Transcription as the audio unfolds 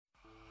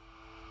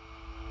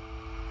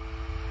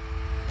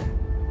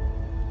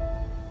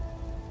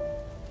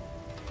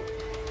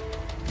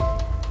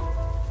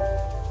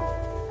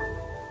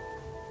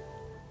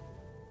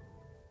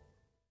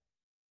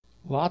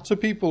Lots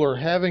of people are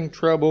having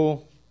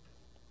trouble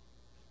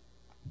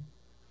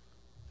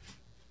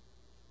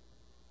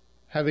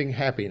having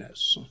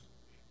happiness,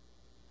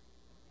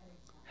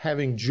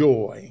 having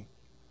joy,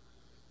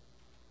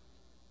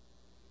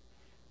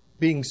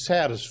 being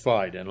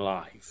satisfied in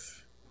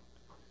life.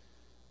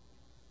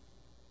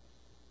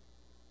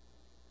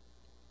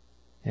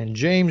 And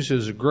James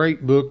is a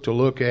great book to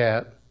look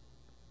at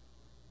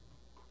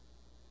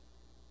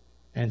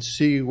and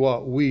see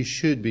what we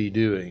should be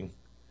doing.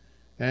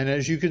 And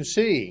as you can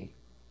see,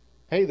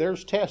 hey,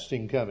 there's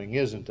testing coming,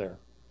 isn't there?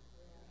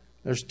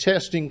 There's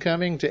testing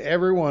coming to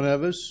every one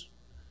of us.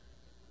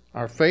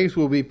 Our faith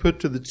will be put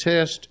to the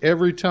test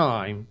every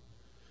time.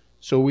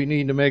 So we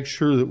need to make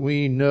sure that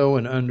we know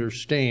and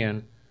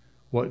understand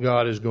what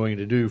God is going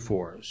to do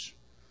for us.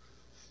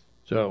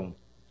 So,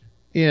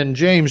 in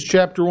James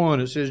chapter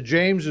 1, it says,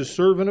 James, a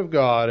servant of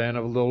God and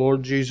of the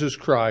Lord Jesus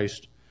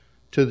Christ,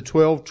 to the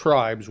 12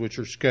 tribes which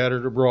are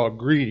scattered abroad,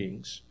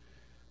 greetings.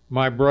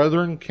 My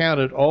brethren,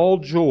 count it all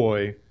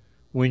joy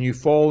when you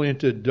fall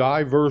into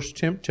diverse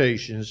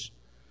temptations,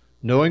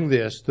 knowing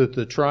this, that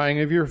the trying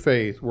of your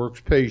faith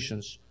works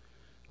patience.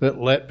 But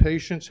let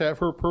patience have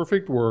her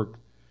perfect work,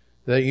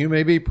 that you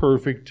may be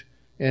perfect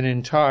and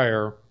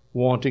entire,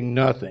 wanting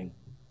nothing.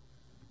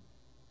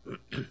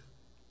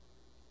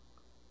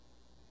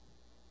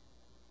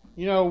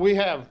 You know, we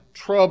have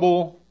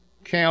trouble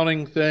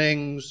counting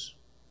things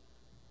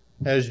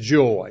as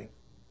joy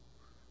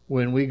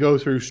when we go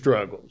through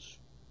struggles.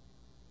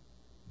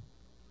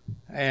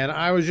 And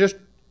I was just,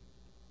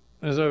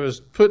 as I was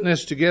putting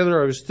this together,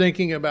 I was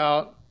thinking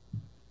about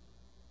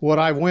what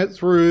I went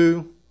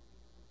through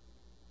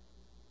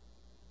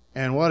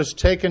and what it's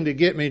taken to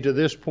get me to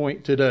this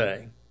point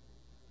today.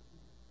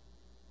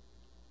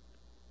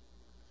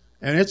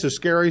 And it's a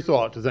scary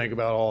thought to think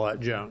about all that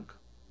junk.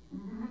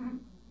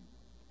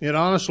 It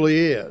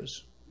honestly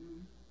is.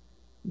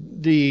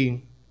 The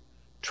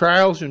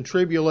trials and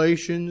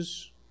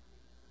tribulations,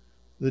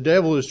 the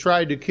devil has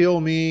tried to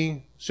kill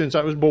me since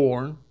I was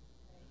born.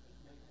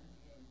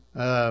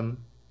 When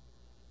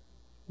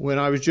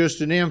I was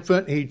just an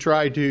infant, he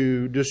tried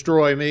to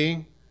destroy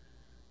me.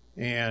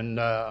 And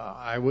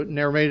I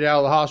never made it out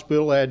of the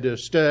hospital, had to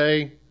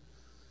stay.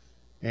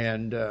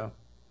 And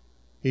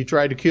he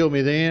tried to kill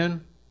me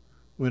then.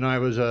 When I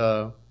was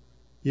a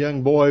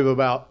young boy of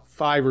about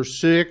 5 or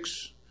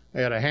 6, I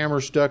had a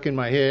hammer stuck in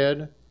my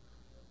head.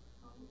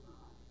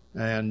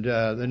 And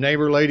the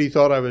neighbor lady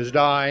thought I was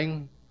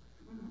dying,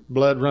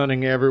 blood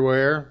running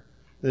everywhere.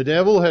 The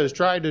devil has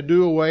tried to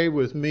do away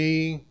with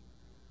me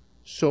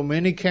so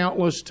many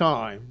countless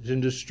times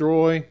and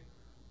destroy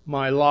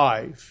my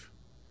life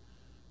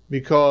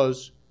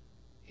because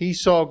he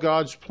saw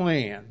God's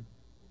plan.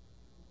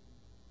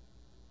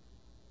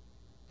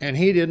 And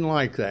he didn't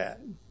like that.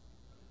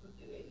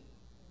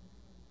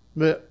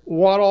 But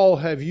what all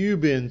have you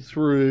been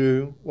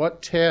through?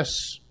 What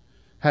tests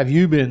have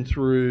you been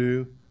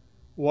through?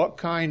 What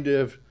kind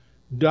of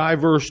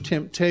diverse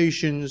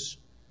temptations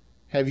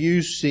have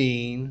you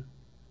seen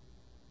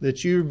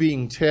that you're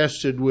being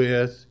tested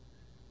with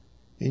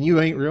and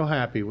you ain't real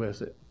happy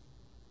with it?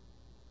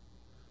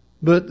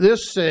 But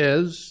this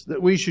says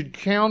that we should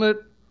count it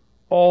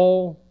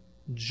all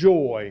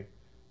joy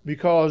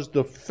because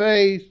the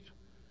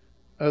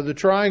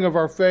trying of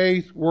our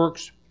faith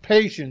works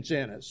patience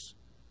in us.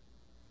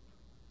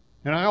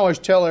 And I always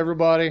tell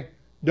everybody,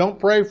 don't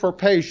pray for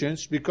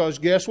patience because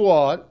guess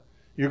what?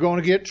 You're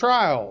going to get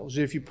trials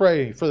if you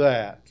pray for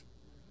that.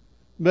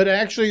 But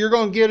actually you're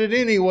going to get it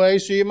anyway,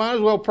 so you might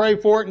as well pray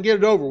for it and get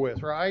it over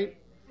with, right?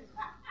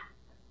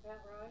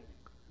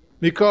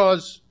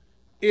 Because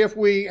if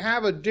we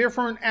have a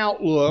different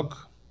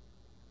outlook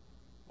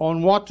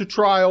on what the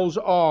trials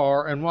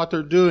are and what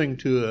they're doing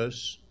to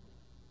us,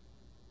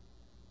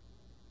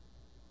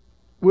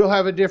 we'll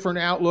have a different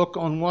outlook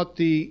on what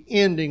the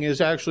ending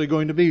is actually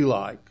going to be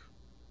like.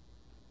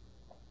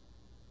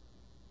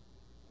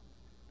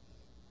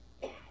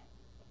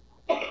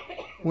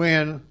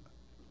 When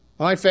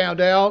I found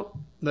out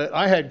that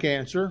I had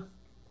cancer,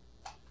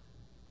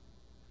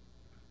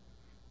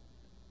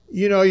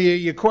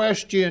 you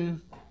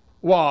question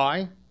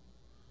why.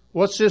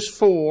 What's this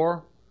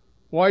for?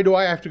 Why do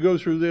I have to go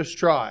through this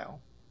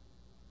trial?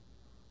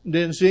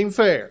 Didn't seem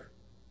fair.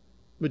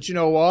 But you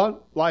know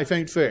what? Life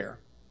ain't fair.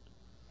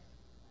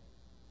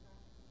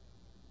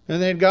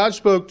 And then God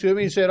spoke to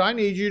me and said, I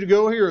need you to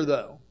go here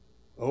though.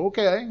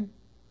 Okay.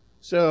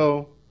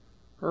 So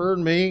her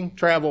and me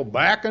travel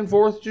back and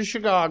forth to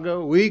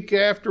Chicago week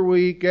after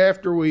week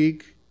after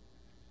week,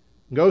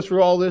 go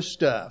through all this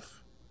stuff.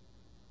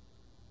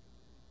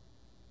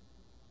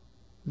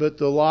 But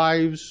the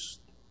lives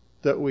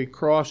that we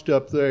crossed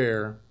up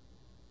there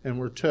and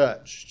were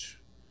touched,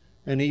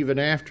 and even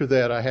after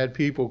that I had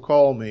people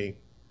call me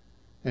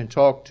and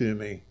talk to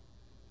me,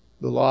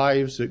 the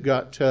lives that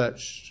got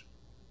touched,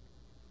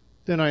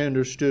 then I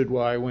understood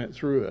why I went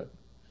through it.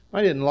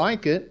 I didn't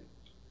like it.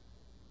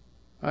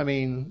 I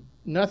mean,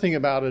 nothing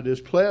about it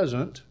is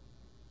pleasant,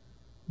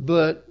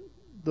 but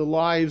the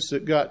lives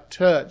that got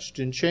touched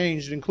and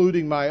changed,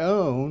 including my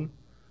own,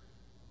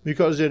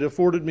 because it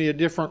afforded me a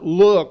different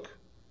look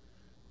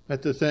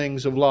at the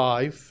things of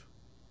life.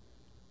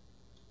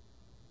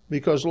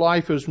 Because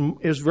life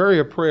is very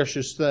a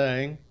precious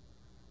thing.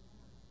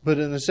 But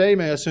in the same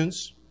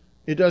essence,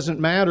 it doesn't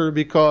matter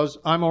because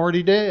I'm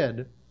already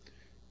dead.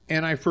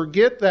 And I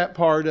forget that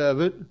part of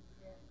it,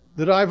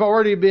 that I've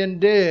already been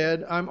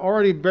dead. I'm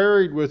already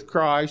buried with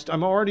Christ.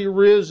 I'm already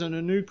risen,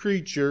 a new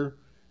creature.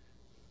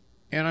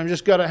 And I'm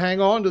just got to hang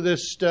on to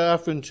this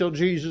stuff until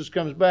Jesus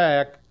comes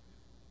back.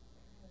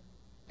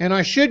 And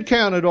I should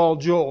count it all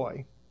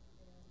joy.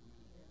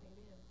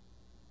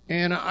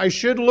 And I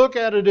should look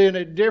at it in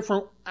a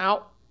different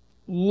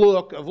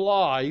outlook of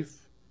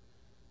life.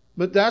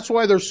 But that's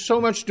why there's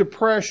so much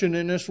depression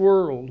in this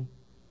world.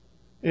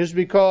 Is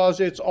because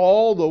it's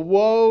all the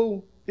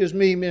woe is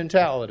me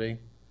mentality.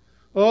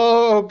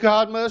 Oh,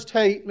 God must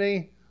hate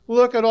me.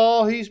 Look at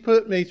all He's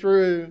put me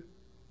through.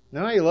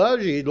 No, He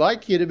loves you. He'd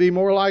like you to be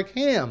more like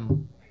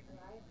Him.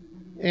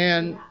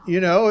 And,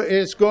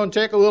 it's going to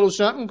take a little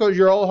something because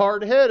you're all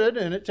hard-headed,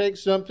 and it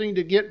takes something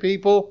to get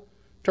people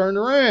turned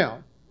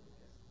around.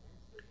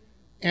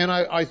 And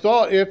I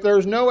thought, if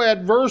there's no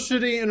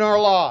adversity in our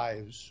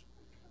lives,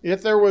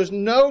 if there was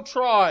no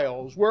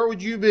trials, where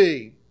would you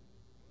be?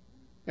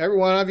 Every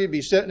one of you would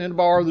be sitting in a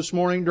bar this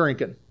morning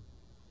drinking.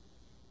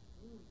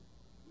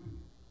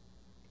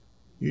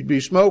 You'd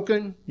be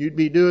smoking, you'd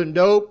be doing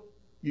dope,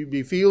 you'd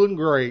be feeling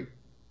great.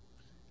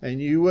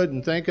 And you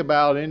wouldn't think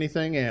about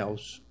anything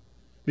else.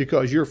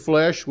 Because your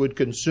flesh would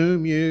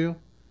consume you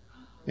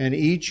and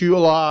eat you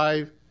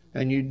alive,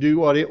 and you'd do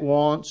what it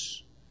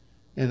wants.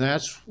 And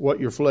that's what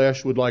your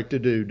flesh would like to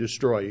do,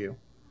 destroy you.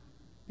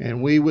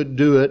 And we would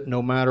do it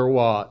no matter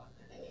what.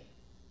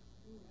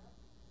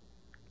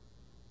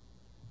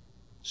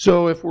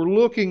 So if we're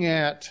looking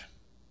at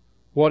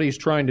what He's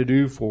trying to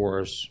do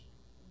for us,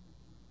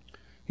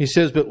 He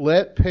says, but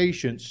let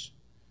patience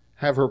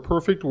have her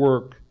perfect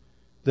work,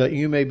 that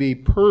you may be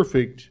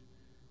perfect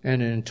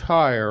and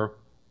entire,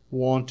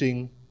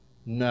 wanting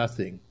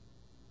nothing.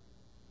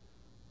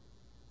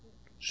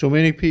 So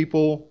many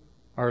people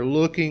are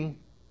looking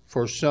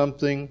for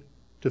something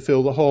to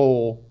fill the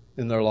hole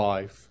in their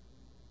life.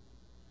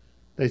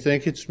 They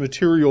think it's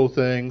material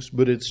things,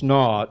 but it's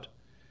not.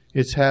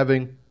 It's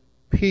having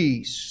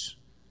peace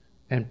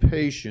and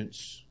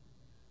patience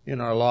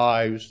in our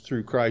lives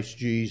through Christ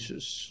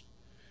Jesus.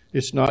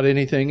 It's not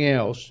anything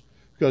else.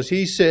 Because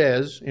He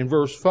says in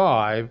verse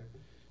 5,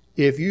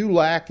 if you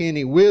lack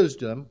any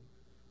wisdom,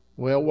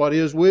 well, what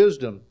is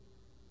wisdom?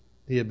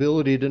 The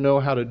ability to know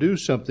how to do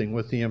something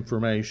with the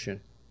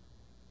information.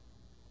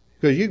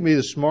 Because you can be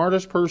the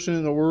smartest person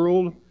in the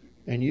world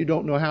and you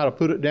don't know how to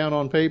put it down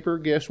on paper,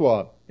 guess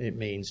what? It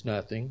means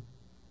nothing.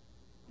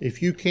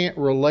 If you can't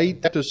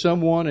relate that to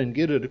someone and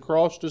get it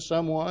across to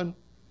someone,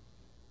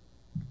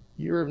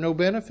 you're of no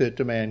benefit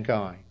to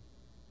mankind.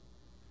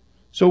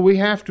 So we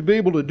have to be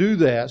able to do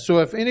that. So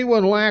if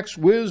anyone lacks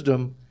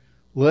wisdom,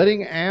 let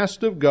him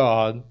ask of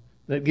God,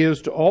 that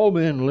gives to all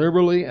men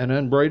liberally and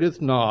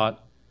upbraideth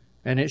not,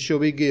 and it shall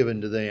be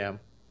given to them.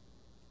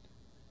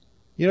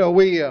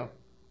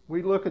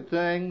 We look at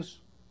things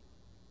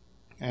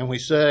and we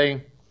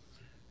say,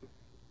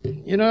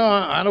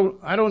 I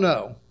don't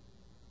know.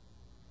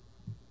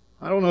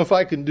 I don't know if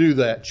I can do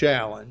that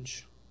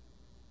challenge.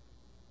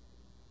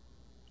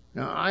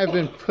 Now, I've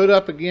been put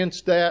up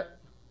against that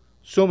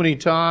so many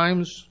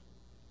times.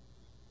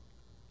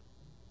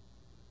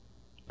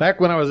 Back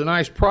when I was a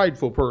nice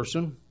prideful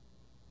person,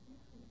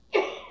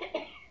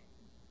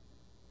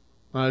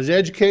 I was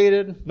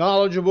educated,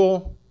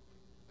 knowledgeable,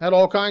 had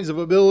all kinds of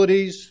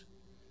abilities.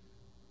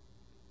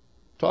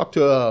 Talked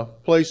to a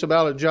place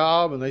about a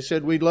job, and they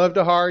said, we'd love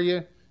to hire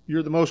you.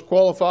 You're the most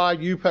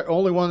qualified. You're the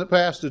only one that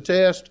passed the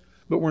test,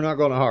 but we're not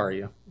going to hire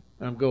you.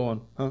 I'm going,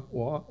 huh?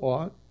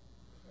 What?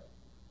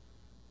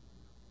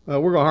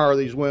 We're going to hire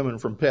these women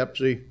from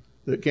Pepsi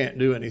that can't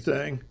do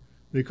anything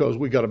because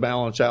we got to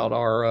balance out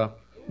our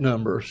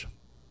numbers.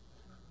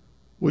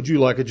 Would you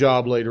like a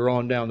job later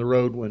on down the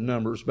road when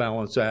numbers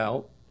balance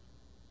out?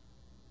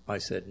 I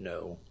said,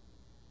 no,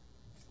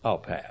 I'll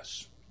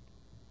pass.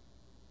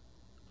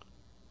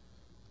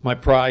 My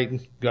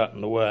pride got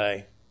in the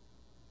way.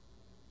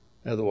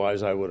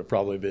 Otherwise, I would have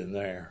probably been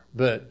there.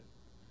 But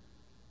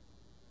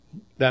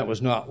that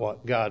was not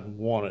what God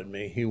wanted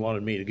me. He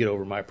wanted me to get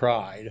over my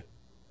pride.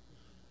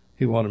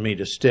 He wanted me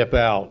to step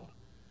out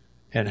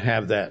and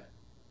have that,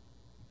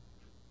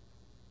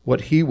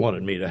 what He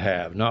wanted me to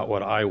have, not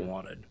what I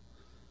wanted.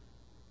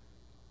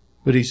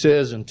 But He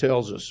says and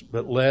tells us,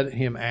 but let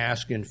him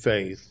ask in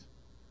faith,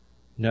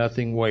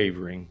 nothing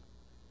wavering.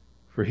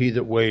 For he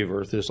that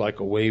wavereth is like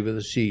a wave of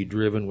the sea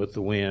driven with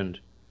the wind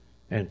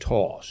and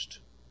tossed.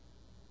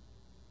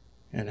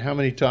 And how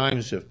many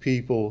times have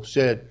people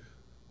said,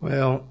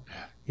 well,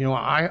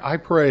 I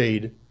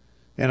prayed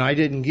and I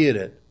didn't get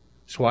it,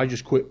 so I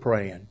just quit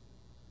praying.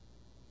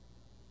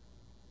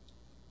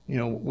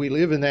 We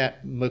live in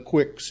that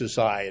McQuick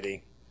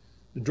society,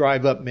 the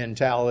drive-up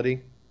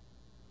mentality.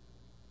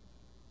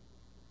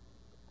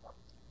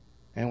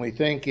 And we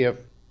think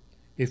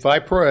if I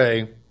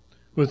pray,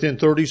 within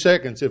 30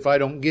 seconds. If I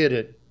don't get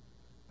it,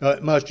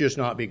 it must just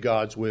not be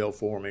God's will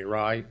for me,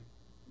 right?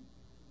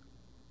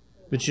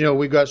 But you know,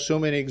 we've got so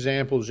many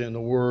examples in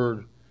the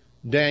Word.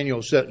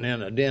 Daniel sitting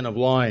in a den of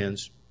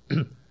lions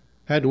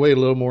had to wait a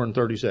little more than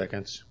 30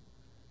 seconds,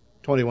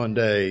 21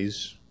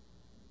 days.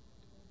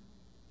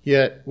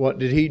 Yet, what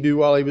did he do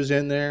while he was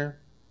in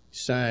there? He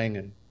sang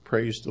and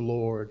praised the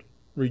Lord,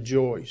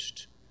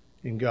 rejoiced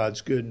in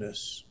God's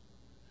goodness.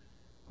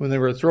 When they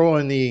were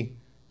throwing the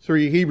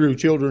 3 Hebrew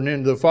children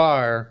into the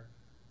fire,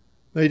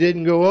 they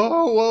didn't go,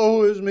 oh,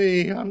 woe is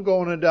me, I'm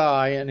going to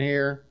die in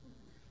here.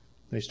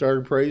 They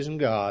started praising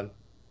God.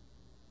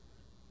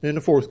 Then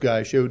the 4th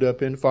guy showed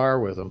up in fire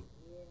with them.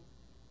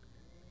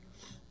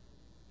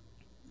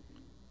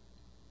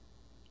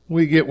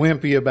 We get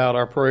wimpy about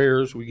our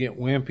prayers. We get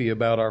wimpy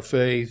about our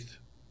faith.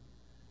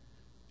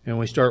 And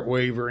we start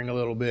wavering a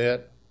little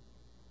bit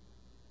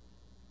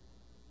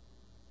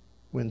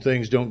when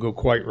things don't go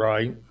quite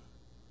right.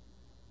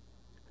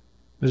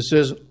 It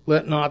says,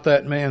 let not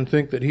that man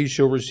think that he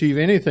shall receive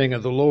anything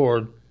of the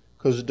Lord,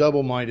 because a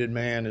double-minded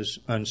man is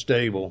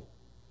unstable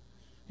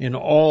in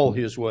all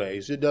his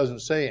ways. It doesn't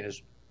say in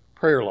his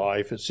prayer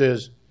life. It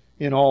says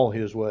in all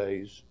his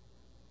ways.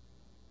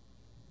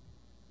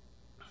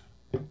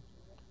 It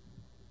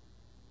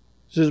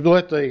says,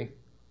 but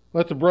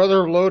let the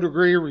brother of low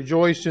degree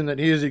rejoice in that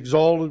he is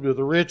exalted, but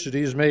the rich that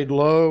he is made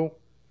low.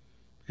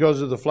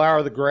 Because of the flower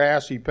of the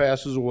grass he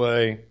passes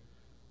away.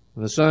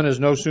 And the sun is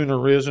no sooner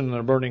risen than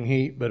a burning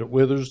heat, but it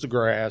withers the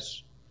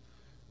grass,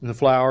 and the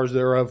flowers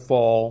thereof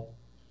fall,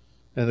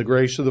 and the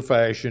grace of the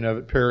fashion of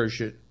it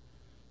perisheth.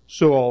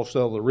 So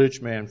also the rich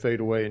man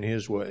fade away in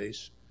his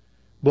ways.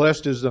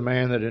 Blessed is the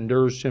man that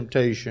endures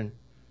temptation,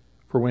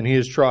 for when he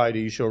is tried,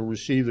 he shall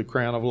receive the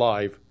crown of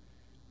life,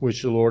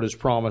 which the Lord has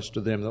promised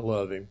to them that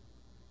love him.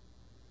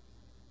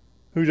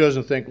 Who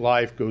doesn't think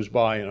life goes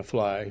by in a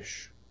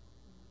flash?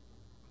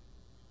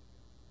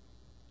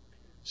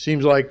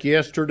 Seems like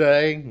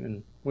yesterday,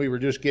 and we were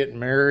just getting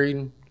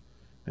married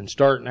and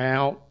starting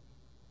out.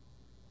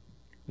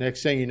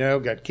 Next thing you know,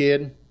 got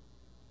kid,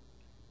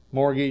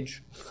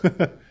 mortgage,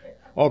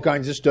 all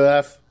kinds of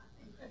stuff.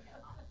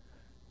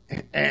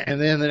 And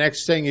then the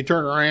next thing you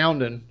turn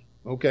around and,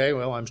 okay,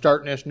 well, I'm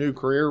starting this new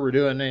career, we're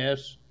doing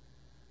this.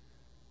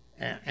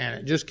 And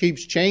it just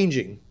keeps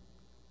changing.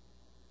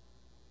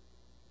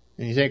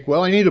 And you think,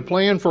 well, I need a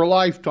plan for a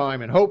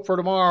lifetime and hope for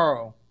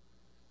tomorrow.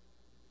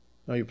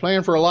 No, you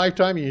plan for a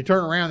lifetime and you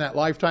turn around, that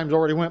lifetime's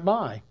already went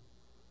by.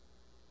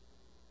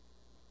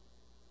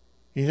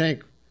 You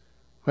think,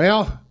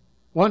 well,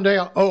 one day,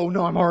 oh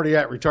no, I'm already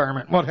at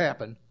retirement. What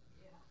happened?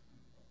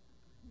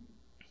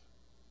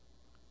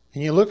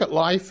 And you look at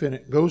life and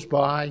it goes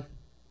by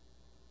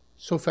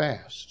so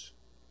fast.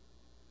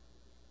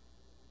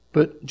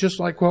 But just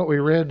like what we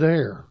read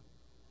there,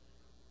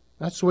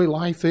 that's the way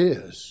life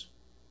is.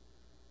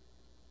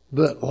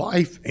 But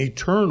life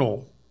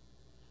eternal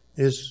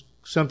is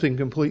something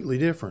completely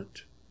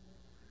different.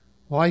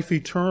 Life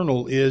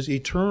eternal is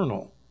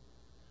eternal.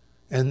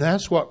 And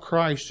that's what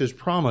Christ has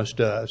promised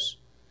us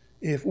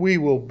if we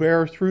will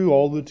bear through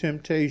all the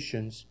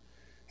temptations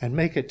and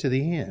make it to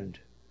the end.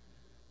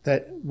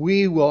 That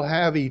we will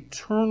have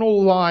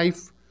eternal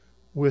life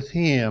with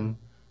Him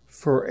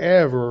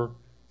forever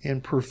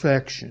in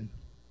perfection.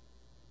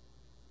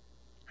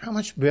 How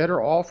much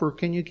better offer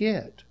can you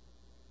get?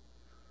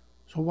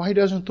 So why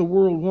doesn't the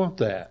world want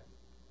that?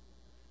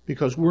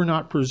 Because we're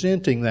not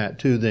presenting that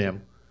to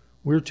them.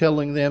 We're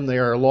telling them they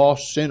are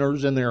lost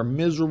sinners and they are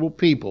miserable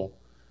people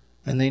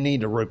and they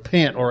need to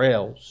repent or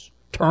else.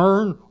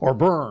 Turn or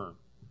burn.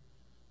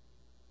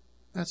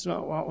 That's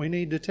not what we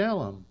need to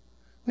tell them.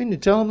 We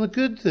need to tell them the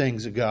good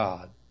things of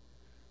God.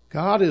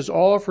 God is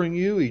offering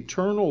you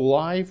eternal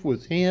life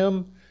with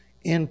Him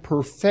in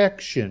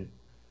perfection,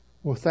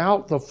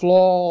 without the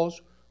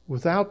flaws,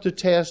 without the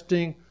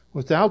testing,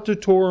 without the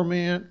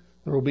torment.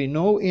 There will be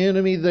no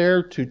enemy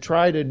there to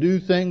try to do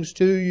things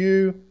to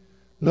you.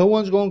 No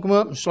one's going to come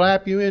up and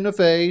slap you in the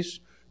face.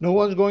 No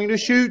one's going to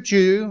shoot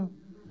you.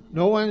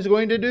 No one's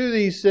going to do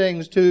these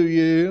things to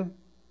you.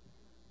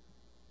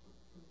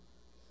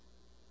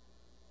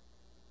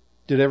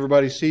 Did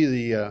everybody see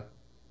the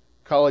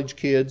college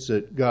kids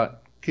that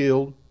got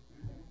killed?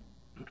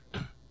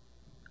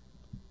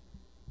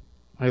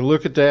 I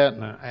look at that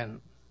and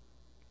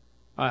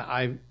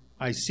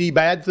I see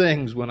bad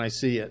things when I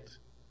see it.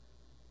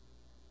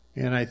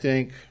 And I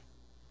think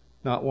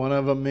not one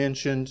of them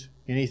mentioned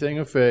anything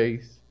of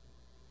faith.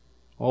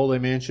 All they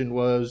mentioned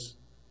was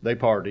they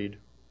partied.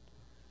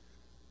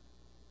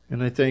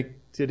 And I think,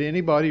 did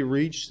anybody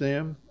reach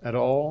them at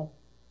all?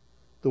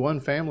 The one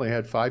family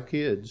had 5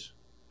 kids.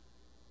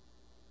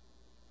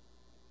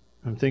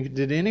 I'm thinking,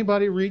 did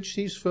anybody reach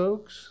these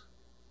folks?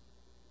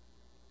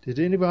 Did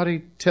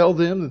anybody tell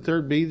them that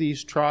there'd be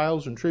these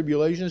trials and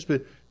tribulations,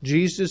 but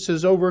Jesus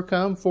has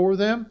overcome for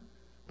them?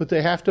 But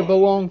they have to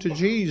belong to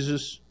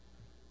Jesus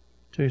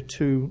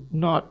to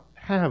not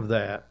have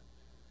that.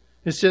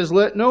 It says,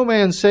 let no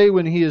man say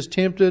when he is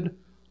tempted,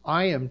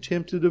 I am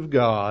tempted of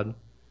God.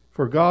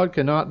 For God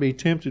cannot be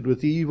tempted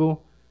with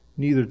evil,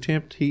 neither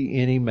tempt he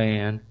any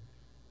man.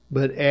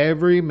 But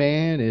every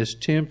man is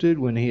tempted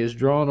when he is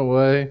drawn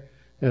away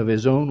of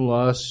his own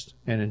lust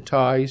and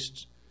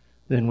enticed.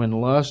 Then when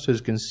lust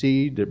has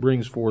conceived, it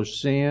brings forth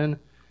sin,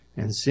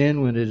 and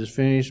sin, when it is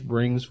finished,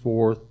 brings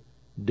forth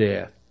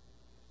death.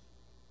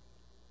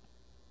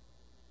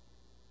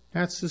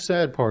 That's the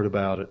sad part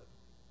about it,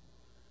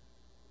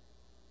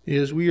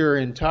 is we are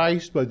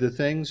enticed by the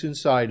things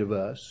inside of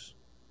us.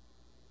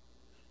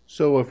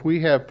 So if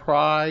we have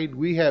pride,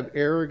 we have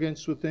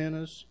arrogance within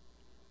us,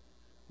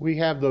 we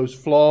have those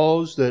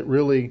flaws that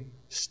really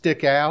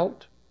stick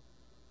out,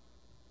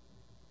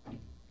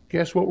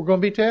 guess what we're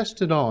going to be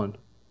tested on?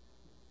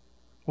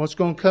 What's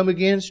going to come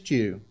against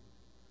you?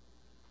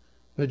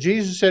 But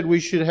Jesus said we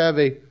should have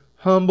a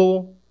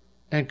humble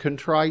and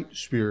contrite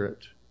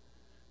spirit.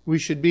 We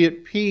should be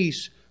at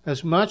peace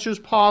as much as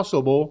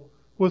possible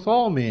with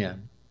all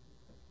men.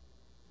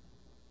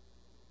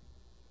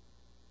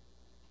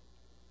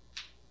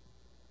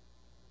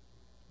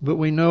 But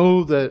we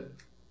know that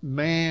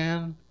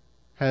man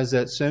has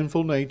that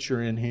sinful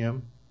nature in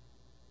him.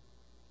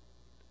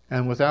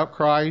 And without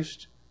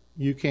Christ,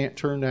 you can't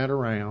turn that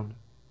around.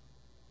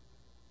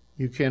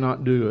 You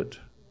cannot do it.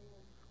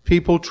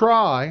 People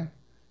try.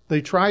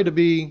 They try to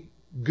be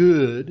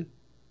good.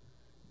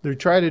 They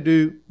try to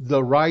do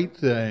the right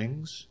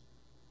things.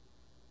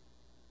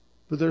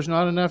 But there's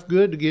not enough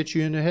good to get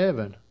you into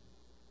heaven.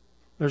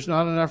 There's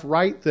not enough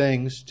right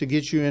things to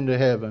get you into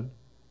heaven.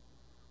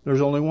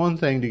 There's only one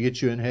thing to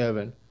get you in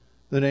heaven,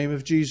 the name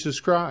of Jesus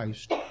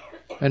Christ,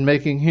 and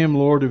making Him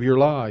Lord of your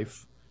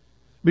life.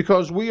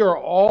 Because we are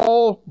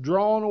all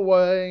drawn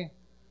away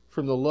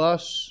from the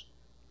lust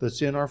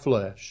that's in our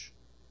flesh.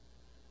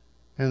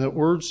 And the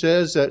Word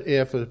says that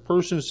if a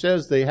person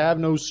says they have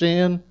no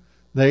sin,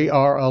 they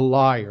are a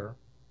liar.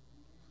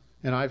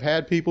 And I've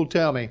had people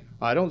tell me,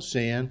 I don't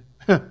sin.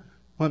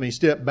 Let me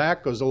step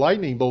back because the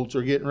lightning bolts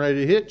are getting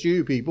ready to hit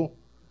you people.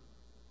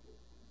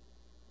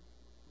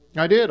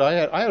 I did. I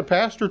had a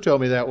pastor tell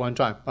me that one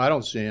time. I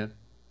don't sin.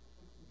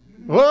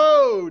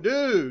 Whoa,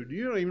 dude,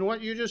 you don't even know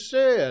what you just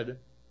said.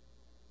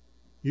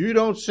 You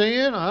don't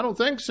sin? I don't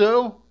think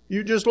so.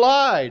 You just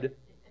lied.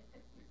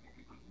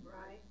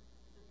 Right.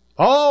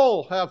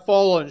 All have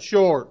fallen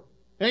short.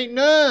 Ain't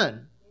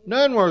none.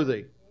 None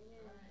worthy.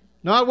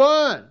 Not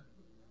one.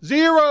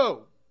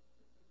 Zero.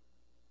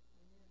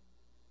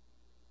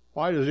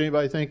 Why does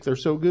anybody think they're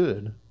so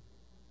good?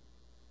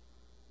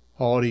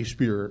 Haughty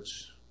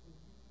spirits.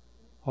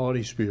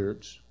 Haughty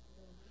spirits.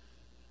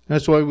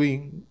 That's why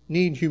we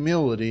need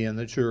humility in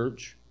the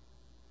church.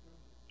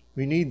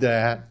 We need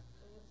that.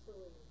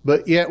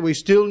 But yet we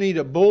still need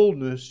a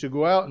boldness to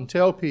go out and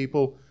tell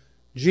people,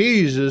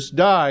 Jesus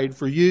died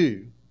for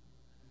you.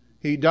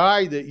 He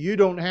died that you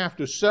don't have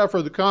to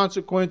suffer the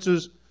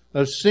consequences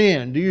of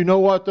sin. Do you know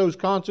what those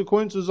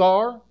consequences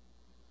are?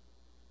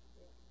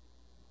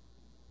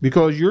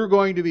 Because you're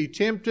going to be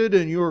tempted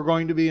and you're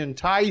going to be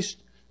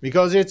enticed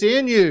because it's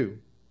in you.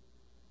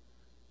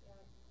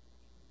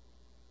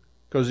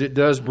 Because it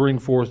does bring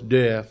forth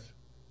death.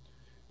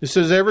 It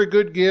says, every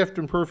good gift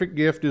and perfect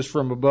gift is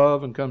from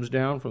above and comes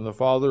down from the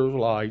Father of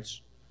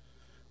lights,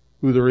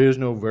 who there is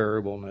no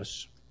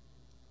variableness.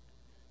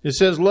 It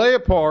says, lay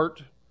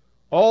apart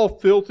all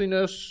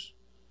filthiness,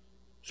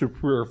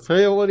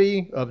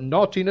 superfluity of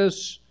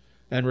naughtiness,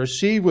 and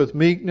receive with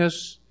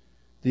meekness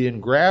the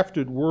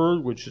engrafted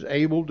word which is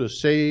able to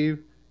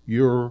save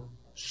your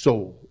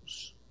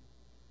souls.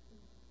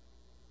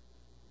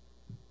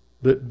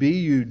 But be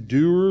you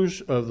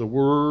doers of the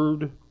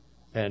word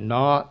and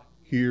not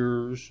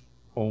hearers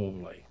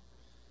only.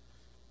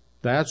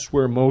 That's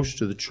where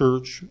most of the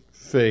church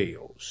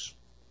fails.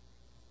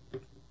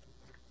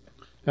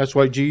 That's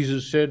why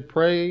Jesus said,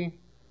 pray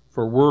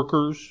for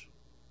workers,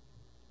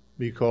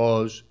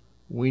 because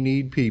we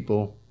need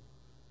people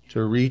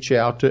to reach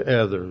out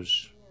to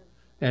others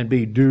and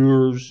be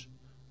doers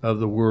of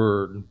the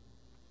word.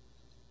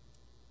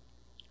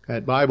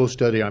 At Bible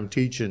study, I'm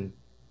teaching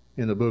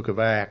in the book of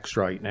Acts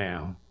right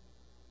now.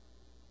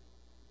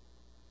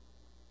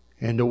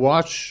 And to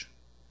watch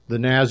the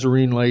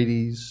Nazarene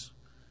ladies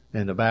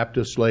and the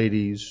Baptist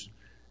ladies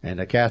and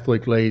the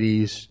Catholic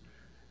ladies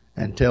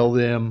and tell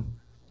them,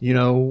 you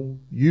know,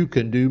 you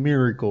can do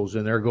miracles.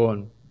 And they're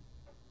going,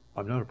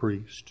 I'm not a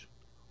priest.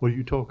 What are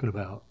you talking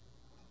about?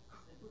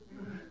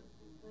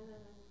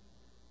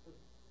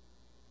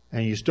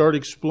 And you start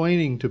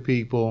explaining to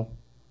people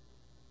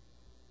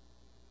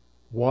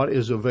what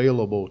is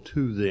available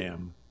to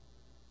them.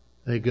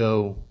 They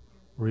go,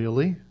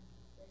 really?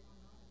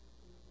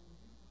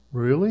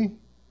 Really?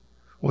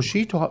 Well,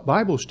 she taught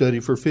Bible study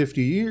for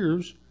 50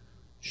 years.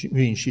 She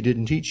means she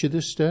didn't teach you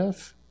this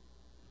stuff?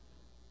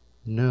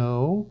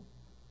 No.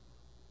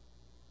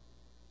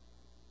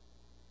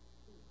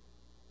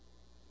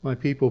 My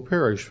people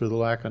perish for the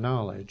lack of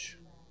knowledge.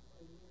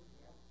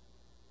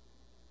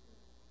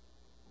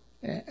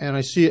 And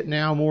I see it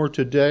now more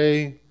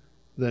today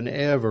than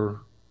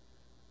ever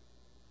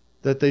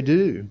that they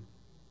do.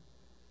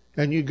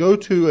 And you go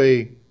to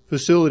a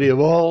facility of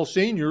all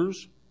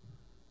seniors,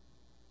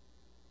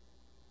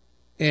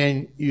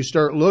 And you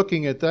start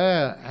looking at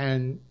that,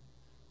 and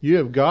you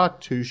have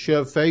got to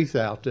shove faith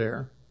out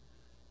there.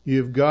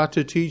 You've got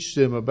to teach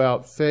them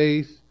about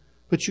faith,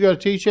 but you got to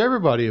teach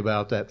everybody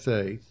about that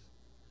faith.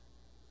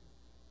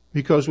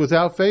 Because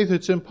without faith,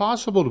 it's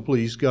impossible to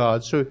please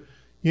God. So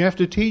you have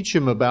to teach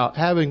them about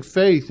having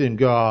faith in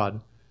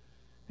God.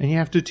 And you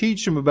have to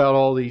teach them about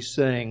all these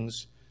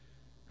things.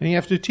 And you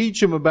have to teach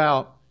them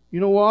about,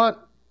 you know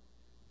what?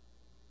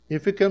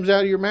 If it comes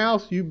out of your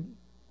mouth, you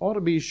ought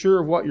to be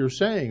sure of what you're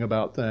saying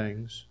about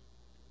things.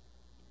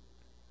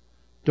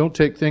 Don't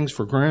take things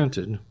for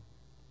granted.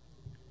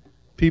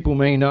 People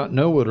may not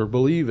know it or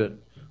believe it.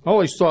 I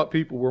always thought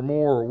people were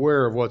more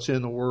aware of what's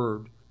in the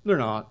Word. They're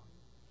not.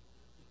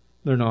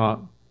 They're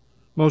not.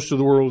 Most of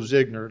the world is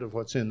ignorant of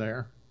what's in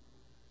there.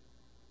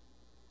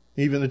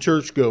 Even the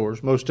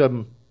churchgoers, most of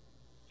them,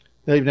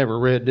 they've never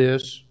read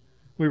this.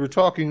 We were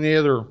talking the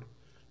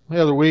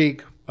other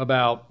week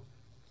about,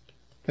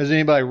 has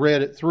anybody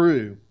read it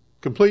through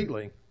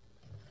completely?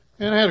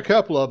 And I had a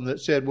couple of them that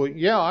said, well,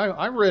 yeah,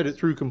 I read it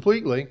through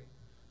completely.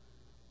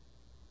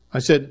 I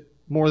said,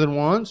 more than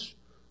once?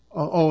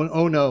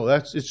 Oh no,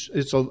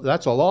 that's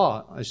a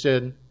lot. I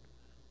said,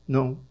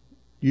 no,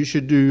 you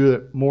should do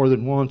it more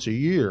than once a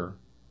year.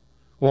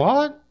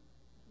 What?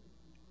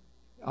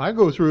 I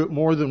go through it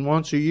more than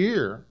once a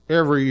year,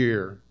 every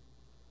year.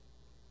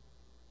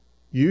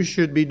 You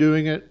should be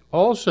doing it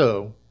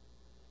also.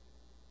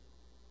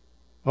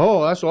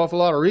 Oh, that's an awful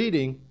lot of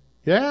reading.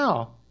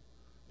 Yeah,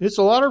 it's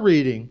a lot of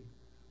reading.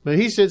 But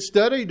he said,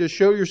 study to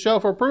show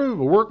yourself approved,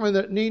 a workman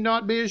that need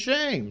not be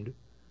ashamed.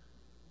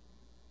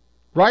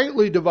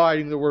 Rightly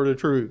dividing the word of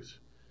truth.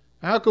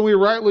 How can we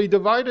rightly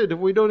divide it if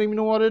we don't even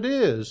know what it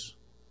is?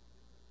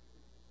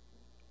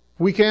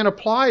 We can't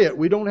apply it.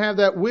 We don't have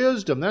that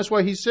wisdom. That's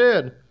why he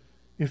said,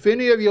 if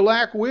any of you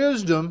lack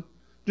wisdom,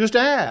 just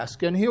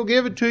ask, and he'll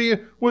give it to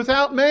you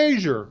without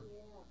measure.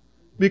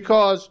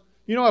 Because,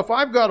 if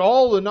I've got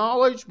all the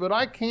knowledge, but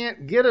I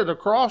can't get it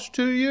across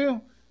to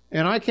you,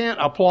 and I can't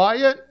apply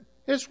it,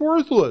 it's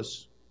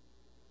worthless.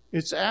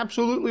 It's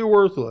absolutely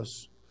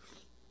worthless.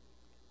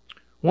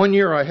 One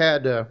year I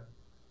had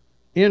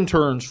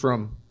interns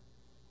from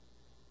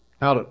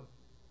out at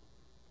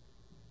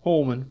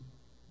Holman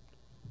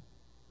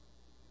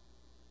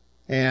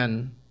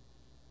and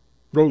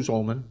Rose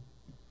Holman.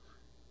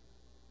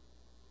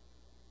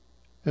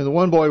 And the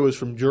one boy was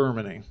from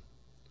Germany.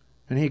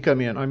 And he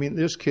come in. I mean,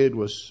 this kid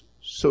was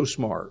so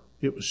smart.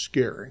 It was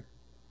scary.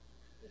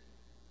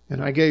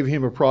 And I gave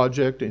him a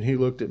project, and he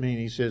looked at me and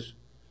he says,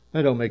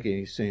 that don't make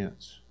any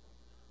sense.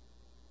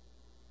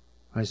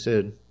 I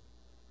said,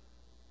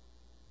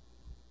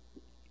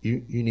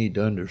 you need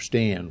to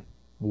understand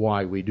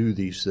why we do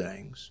these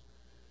things.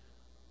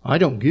 I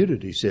don't get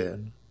it, he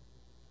said.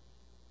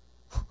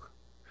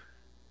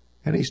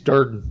 And he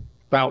started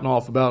spouting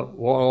off about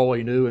all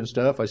he knew and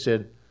stuff. I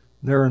said,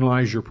 therein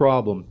lies your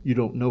problem. You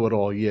don't know it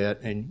all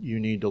yet, and you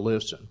need to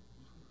listen.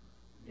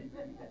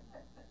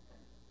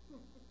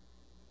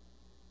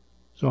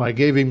 So I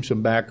gave him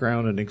some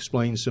background and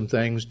explained some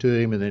things to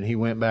him, and then he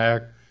went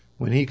back.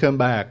 When he come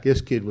back,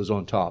 this kid was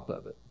on top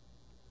of it.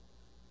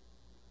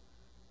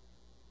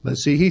 But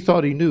see, he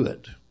thought he knew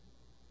it.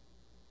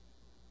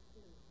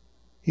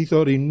 He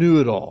thought he knew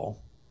it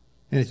all.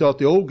 And he thought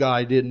the old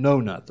guy didn't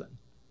know nothing.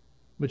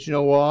 But you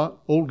know what?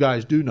 Old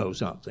guys do know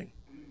something.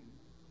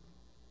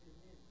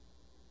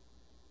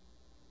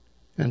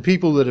 And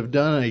people that have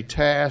done a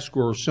task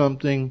or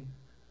something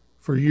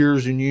for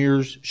years and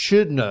years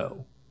should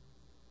know.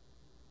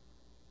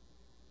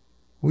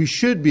 We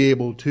should be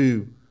able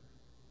to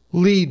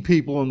lead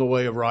people in the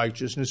way of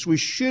righteousness. We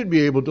should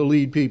be able to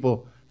lead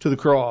people to the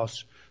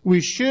cross. We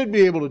should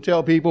be able to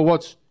tell people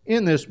what's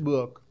in this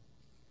book.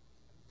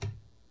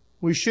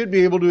 We should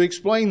be able to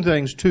explain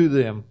things to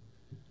them.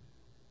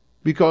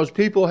 Because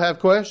people have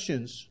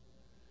questions.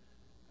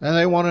 And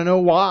they want to know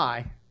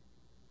why.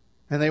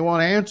 And they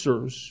want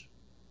answers.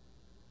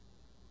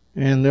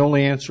 And the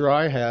only answer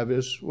I have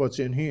is what's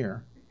in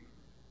here.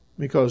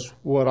 Because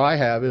what I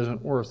have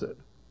isn't worth it.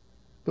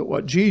 But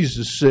what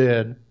Jesus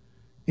said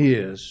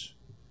is.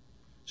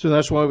 So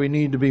that's why we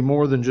need to be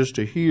more than just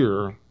a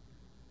hearer.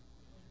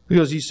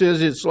 Because he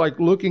says it's like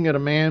looking at a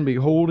man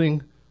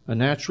beholding a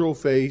natural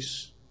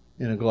face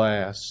in a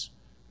glass.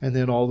 And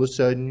then all of a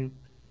sudden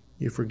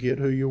you forget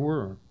who you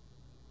were.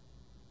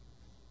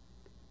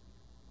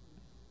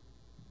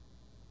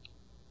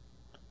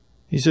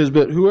 He says,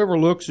 but whoever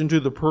looks into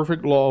the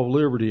perfect law of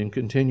liberty and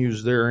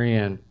continues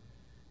therein,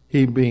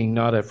 he being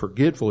not a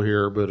forgetful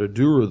hearer, but a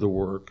doer of the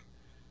work,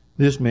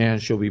 this man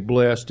shall be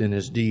blessed in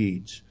his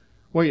deeds.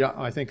 Wait,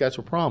 I think that's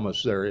a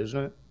promise there, isn't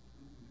it?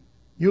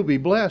 You'll be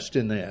blessed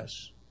in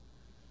this.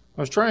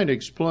 I was trying to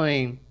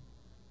explain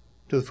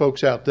to the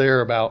folks out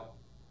there about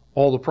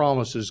all the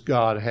promises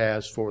God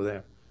has for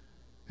them.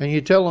 And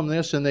you tell them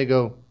this and they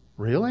go,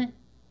 really?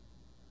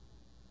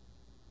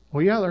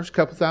 Well, yeah, there's a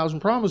couple thousand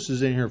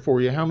promises in here for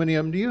you. How many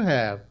of them do you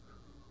have?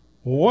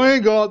 Well, I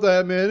ain't got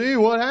that many.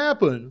 What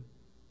happened?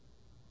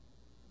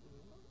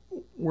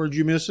 Where'd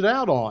you miss it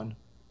out on?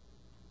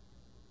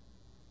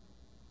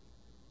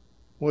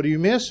 What are you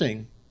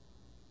missing?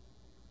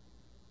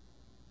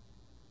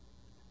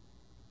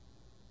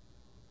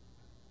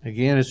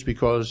 Again, it's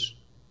because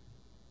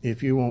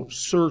if you won't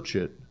search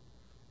it,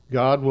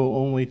 God will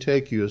only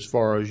take you as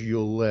far as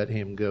you'll let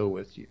Him go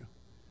with you.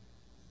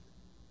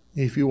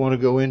 If you want to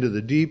go into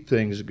the deep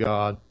things of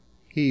God,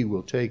 He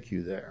will take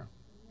you there.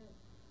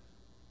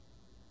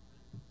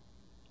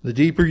 The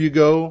deeper you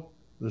go,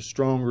 the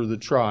stronger the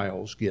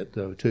trials get,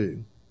 though,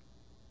 too.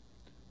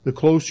 The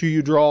closer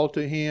you draw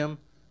to Him,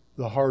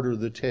 the harder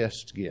the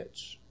test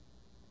gets.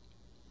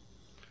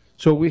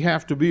 So we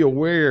have to be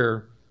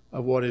aware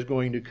of what is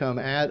going to come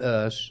at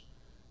us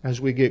as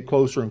we get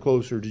closer and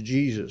closer to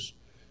Jesus.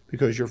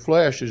 Because your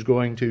flesh is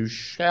going to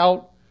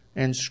shout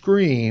and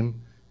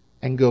scream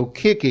and go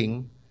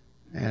kicking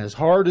as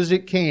hard as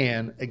it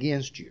can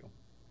against you.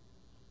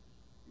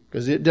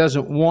 Because it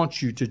doesn't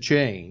want you to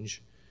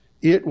change.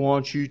 It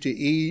wants you to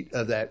eat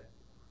of that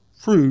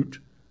fruit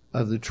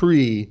of the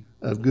tree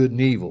of good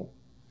and evil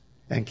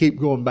and keep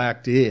going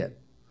back to it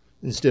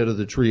instead of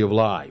the tree of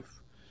life.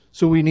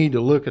 So we need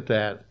to look at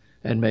that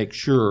and make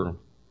sure.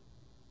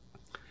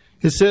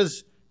 It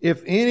says,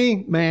 if any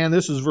man,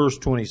 this is verse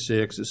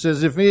 26, it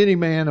says, if any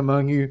man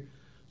among you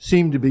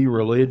seem to be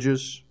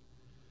religious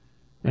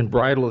and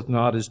bridleth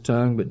not his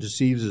tongue but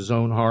deceives his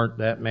own heart,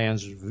 that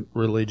man's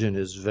religion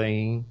is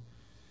vain.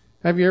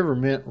 Have you ever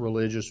met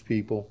religious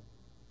people?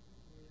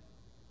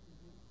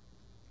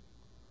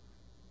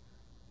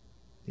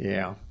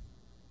 Yeah.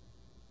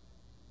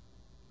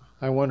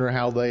 I wonder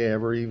how they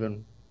ever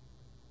even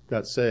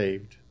got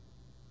saved.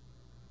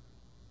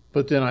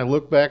 But then I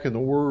look back in the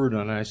Word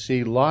and I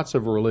see lots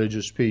of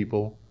religious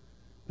people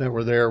that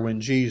were there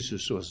when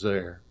Jesus was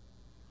there.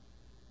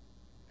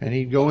 And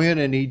he'd go in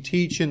and he'd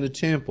teach in the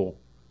temple.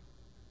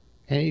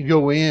 And he'd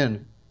go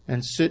in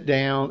and sit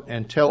down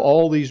and tell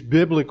all these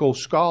biblical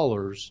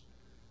scholars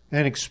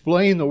and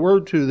explain the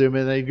Word to them.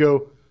 And they'd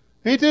go,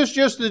 ain't this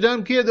just the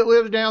dumb kid that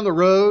lives down the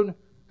road?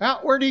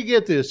 Where do you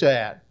get this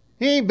at?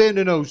 He ain't been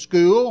to no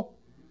school,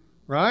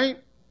 right?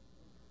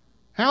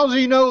 How's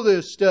he know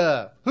this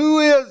stuff? Who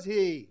is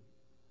he?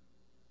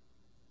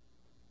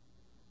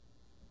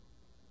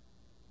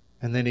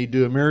 And then he'd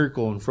do a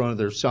miracle in front of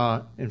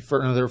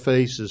their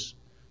faces,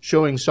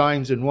 showing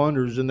signs and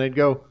wonders, and they'd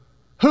go,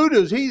 who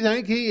does he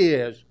think he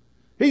is?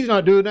 He's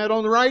not doing that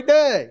on the right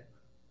day.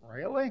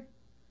 Really?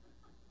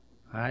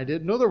 I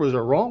didn't know there was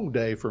a wrong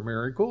day for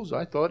miracles.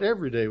 I thought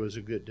every day was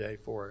a good day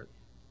for it.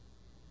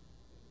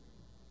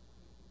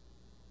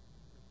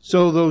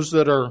 So those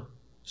that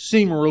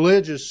seem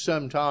religious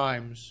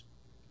sometimes,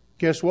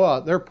 guess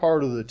what? They're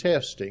part of the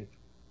testing.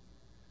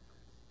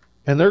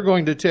 And they're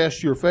going to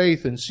test your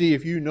faith and see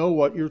if you know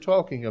what you're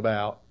talking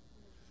about.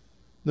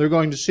 They're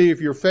going to see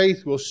if your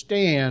faith will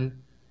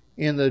stand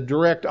in the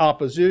direct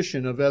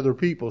opposition of other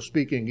people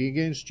speaking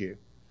against you.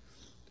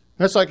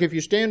 That's like if you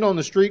stand on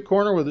the street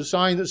corner with a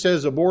sign that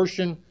says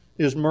abortion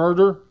is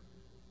murder,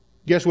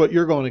 guess what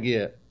you're going to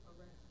get?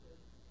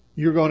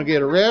 You're going to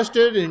get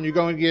arrested and you're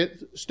going to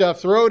get stuff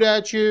thrown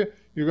at you.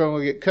 You're going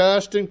to get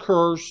cussed and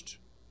cursed.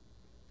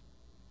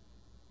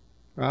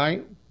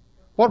 Right?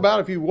 What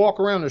about if you walk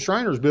around the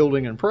Shriners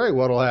building and pray?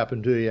 What'll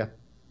happen to you?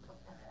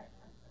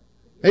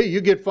 Hey, you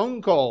get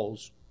phone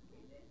calls.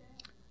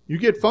 You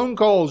get phone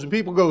calls and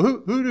people go,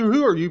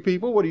 who are you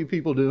people? What are you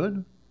people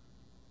doing?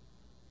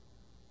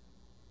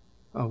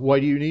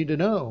 Why do you need to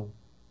know?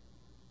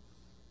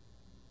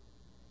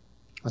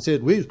 I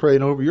said, we was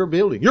praying over your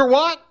building. Your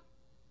what?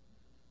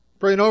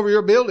 Praying over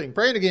your building.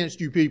 Praying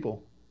against you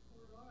people.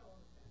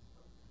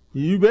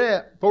 You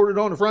bet. Poured it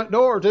on the front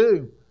door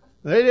too.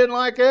 They didn't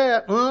like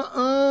that.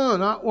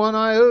 Not one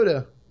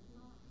iota.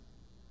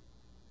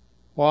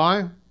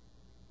 Why?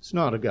 It's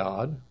not a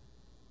God.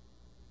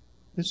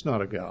 It's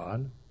not a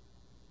God.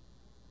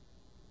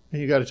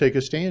 And you got to take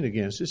a stand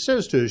against it. It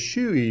says to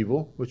eschew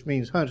evil, which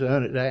means hunt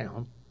it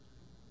down.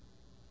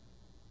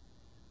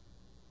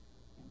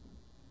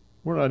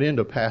 We're not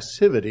into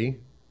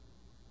passivity,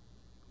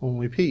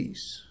 only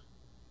peace.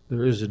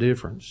 There is a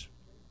difference.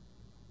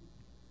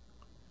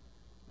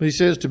 But he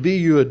says to be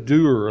you a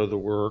doer of the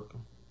work,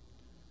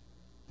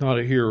 not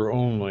a hearer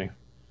only.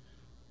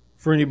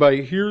 For anybody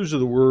who hears of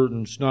the word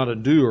and is not a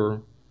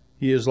doer,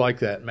 he is like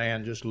that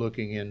man just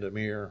looking in the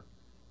mirror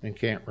and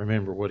can't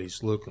remember what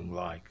he's looking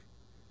like.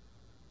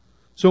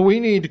 So we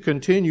need to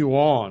continue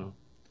on,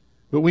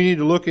 but we need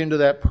to look into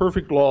that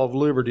perfect law of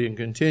liberty and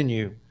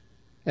continue,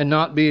 and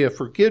not be a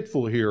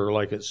forgetful hearer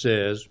like it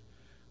says,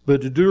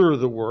 but a doer of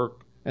the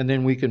work, and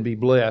then we can be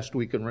blessed.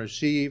 We can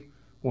receive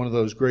one of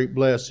those great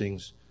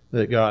blessings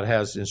that God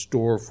has in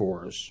store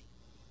for us.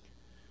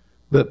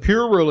 But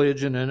pure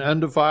religion and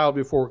undefiled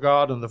before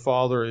God and the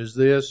Father is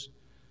this,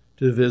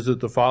 to visit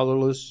the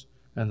fatherless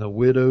and the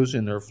widows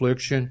in their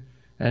affliction,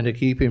 and to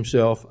keep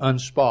himself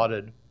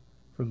unspotted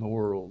from the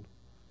world.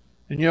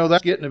 And you know,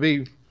 that's getting to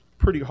be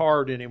pretty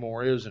hard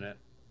anymore, isn't it?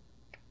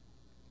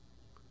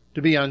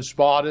 To be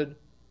unspotted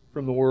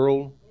from the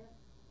world.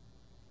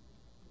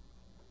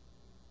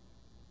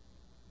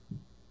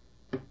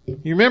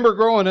 You remember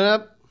growing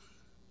up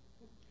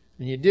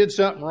and you did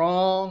something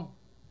wrong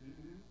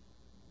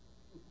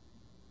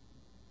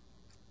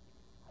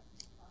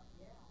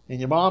and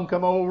your mom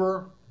come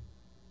over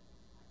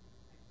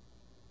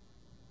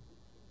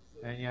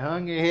and you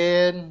hung your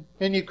head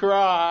and you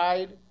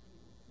cried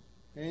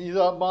and you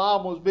thought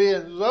mom was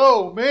being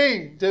so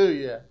mean to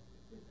you.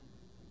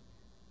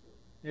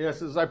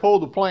 Yes, as I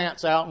pulled the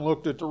plants out and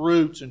looked at the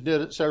roots and did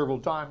it several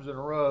times in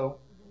a row,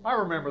 I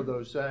remember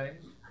those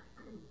things.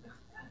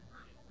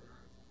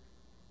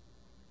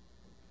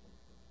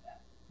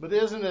 But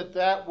isn't it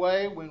that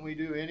way when we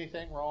do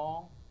anything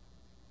wrong?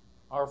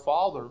 Our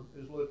Father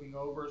is looking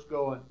over us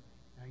going,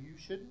 now you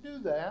shouldn't do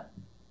that.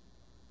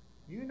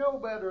 You know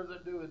better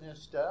than doing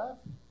this stuff.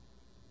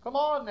 Come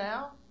on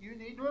now. You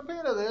need to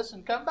repent of this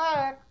and come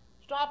back.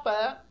 Stop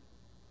that.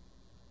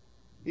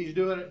 He's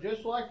doing it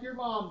just like your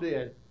mom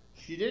did.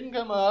 She didn't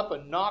come up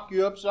and knock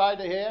you upside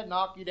the head,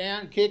 knock you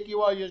down, kick you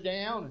while you're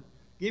down, and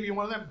give you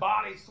one of them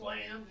body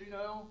slams, you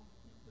know.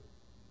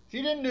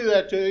 She didn't do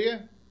that to you.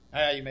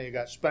 You may have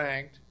got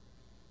spanked.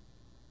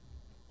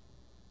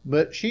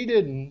 But she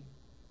didn't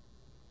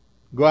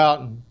go out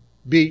and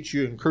beat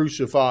you and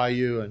crucify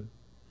you and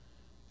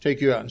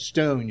take you out and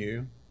stone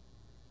you.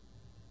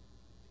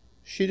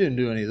 She didn't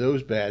do any of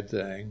those bad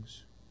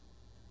things.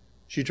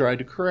 She tried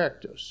to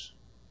correct us.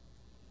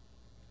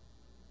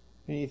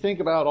 And you think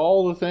about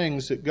all the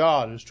things that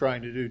God is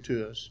trying to do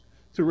to us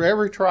through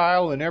every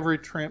trial and every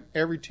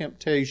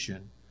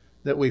temptation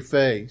that we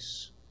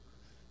face.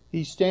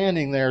 He's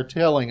standing there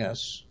telling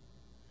us.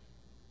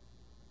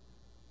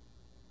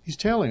 He's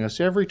telling us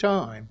every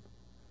time,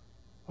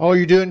 oh,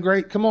 you're doing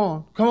great. Come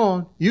on, come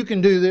on. You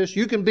can do this.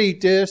 You can beat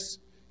this.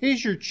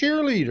 He's your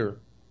cheerleader.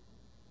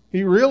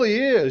 He really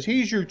is.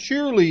 He's your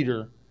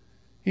cheerleader.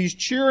 He's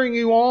cheering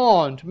you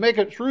on to make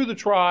it through the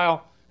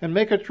trial and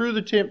make it through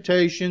the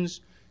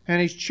temptations.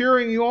 And He's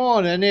cheering you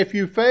on. And if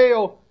you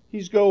fail,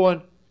 He's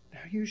going, now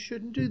you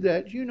shouldn't do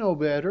that. You know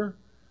better.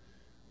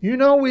 You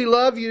know we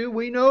love you.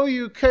 We know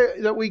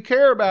that we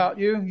care about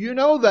you. You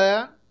know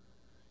that.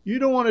 You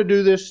don't want to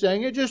do this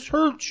thing. It just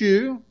hurts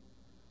you.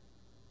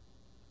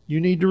 You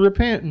need to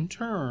repent and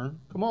turn.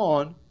 Come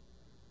on.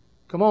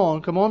 Come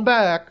on. Come on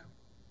back.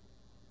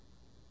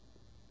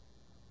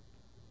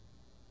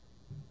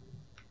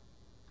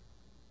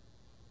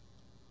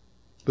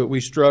 But we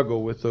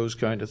struggle with those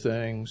kind of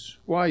things.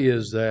 Why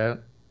is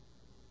that?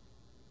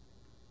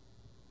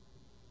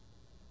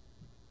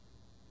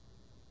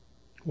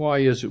 Why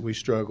is it we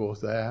struggle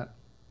with that?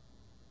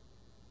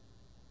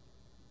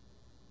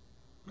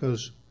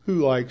 Because who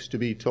likes to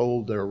be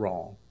told they're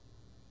wrong?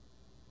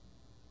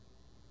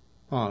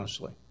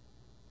 Honestly.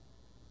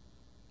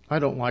 I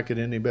don't like it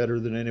any better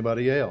than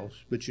anybody else.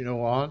 But you know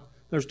what?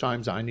 There's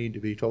times I need to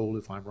be told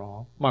if I'm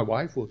wrong. My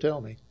wife will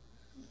tell me.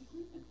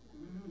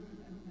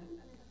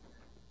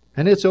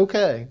 And it's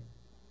okay.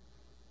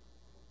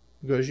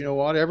 Because you know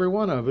what? Every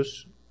one of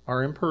us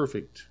are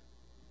imperfect.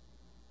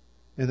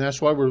 And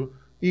that's why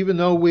even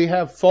though we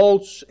have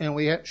faults and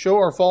we show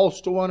our faults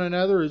to one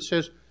another, it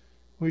says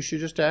we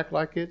should just act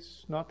like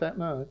it's not that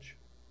much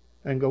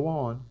and go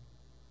on.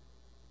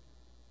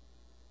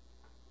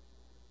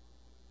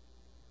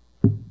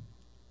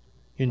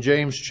 In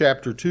James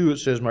chapter 2, it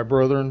says, my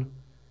brethren,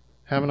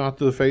 have not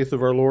the faith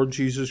of our Lord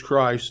Jesus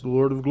Christ, the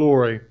Lord of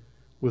glory,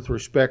 with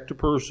respect to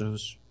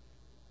persons.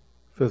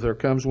 For if there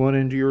comes one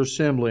into your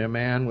assembly, a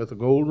man with a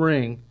gold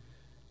ring,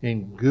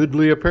 in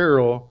goodly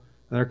apparel,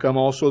 and there come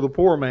also the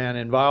poor man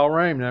in vile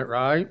raiment,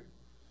 right?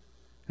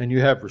 And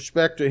you have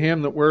respect to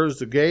him that wears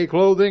the gay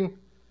clothing,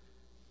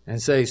 and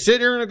say,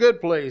 sit here in a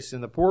good place.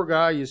 And the poor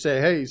guy, you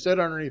say, hey, sit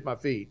underneath my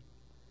feet.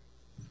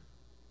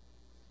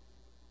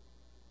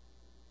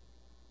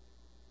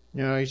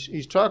 You know,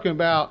 he's talking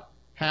about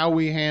how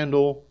we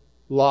handle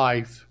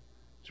life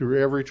through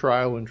every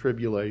trial and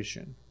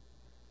tribulation.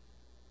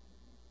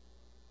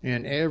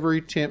 And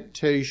every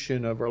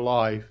temptation of our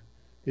life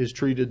is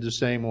treated the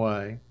same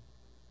way.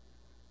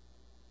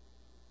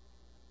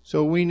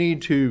 So we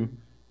need to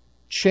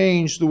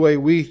change the way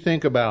we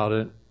think about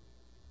it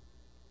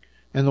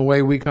and the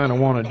way we kind of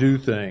want to do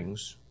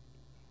things.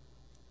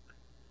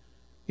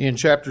 In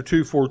chapter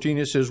 2:14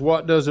 it says,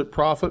 what does it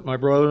profit, my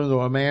brethren, though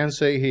a man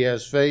say he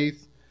has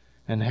faith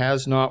and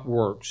has not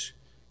works?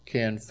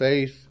 Can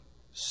faith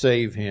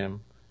save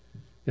him?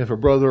 If a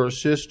brother or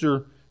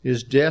sister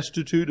is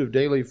destitute of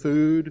daily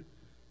food,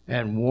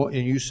 and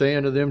you say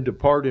unto them,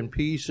 depart in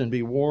peace and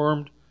be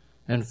warmed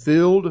and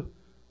filled,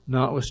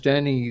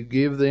 notwithstanding you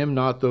give them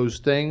not those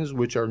things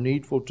which are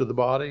needful to the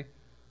body,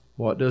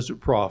 what does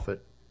it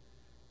profit?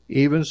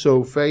 Even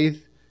so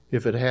faith,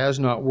 if it has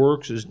not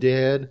works, is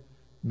dead,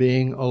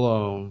 being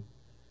alone.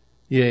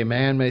 Yea,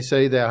 man may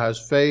say, thou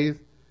hast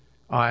faith,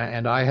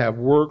 and I have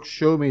works.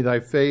 Show me thy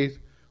faith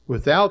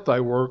without thy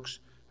works,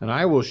 and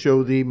I will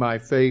show thee my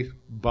faith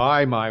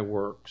by my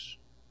works.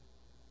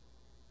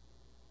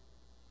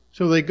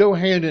 So they go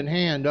hand in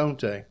hand, don't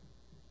they?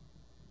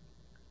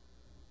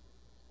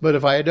 But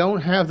if I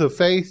don't have the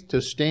faith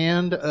to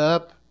stand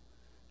up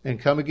and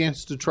come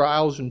against the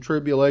trials and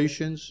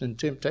tribulations and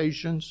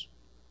temptations,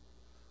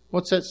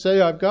 what's that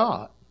say I've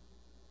got?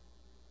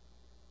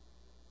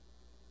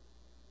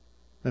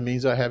 That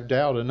means I have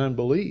doubt and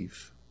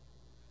unbelief.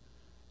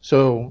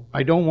 So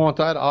I don't want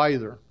that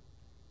either.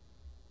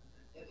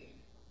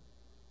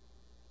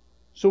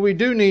 So we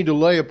do need to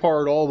lay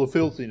apart all the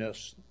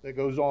filthiness that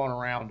goes on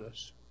around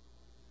us.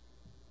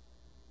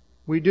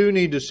 We do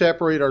need to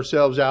separate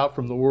ourselves out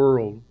from the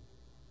world.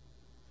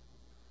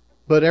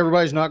 But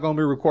everybody's not going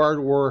to be required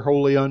to wear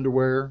holy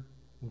underwear.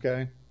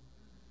 Okay?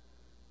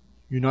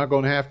 You're not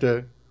going to have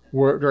to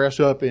dress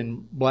up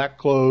in black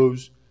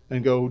clothes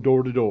and go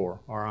door to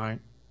door. All right?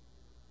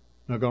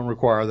 Not going to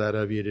require that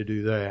of you to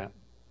do that.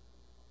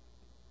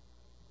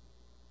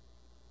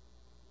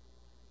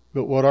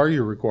 But what are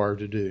you required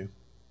to do?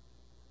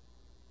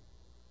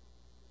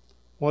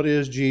 What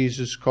is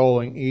Jesus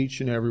calling each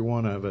and every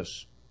one of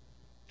us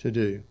to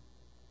do?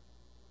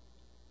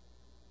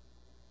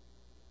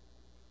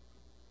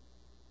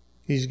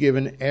 He's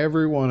given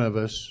every one of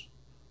us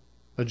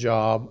a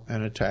job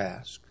and a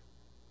task.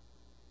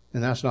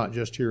 And that's not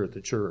just here at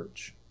the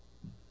church.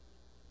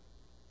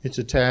 It's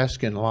a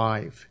task in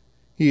life.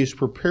 He has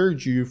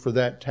prepared you for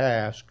that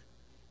task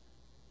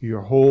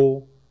your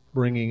whole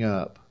bringing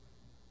up.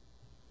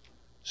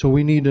 So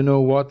we need to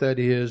know what that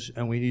is,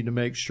 and we need to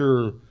make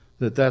sure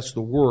that that's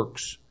the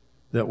works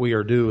that we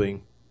are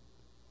doing.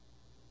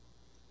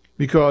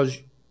 Because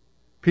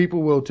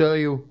people will tell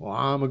you, well,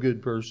 I'm a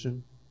good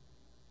person.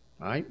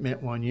 I ain't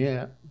met one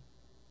yet.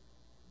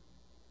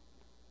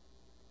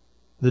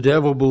 The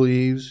devil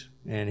believes,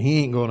 and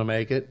he ain't going to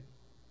make it.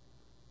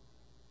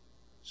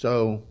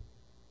 So,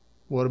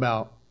 what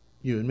about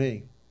you and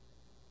me?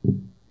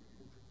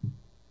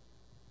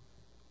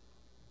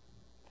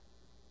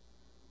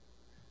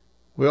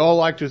 We all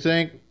like to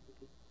think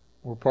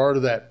we're part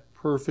of that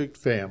perfect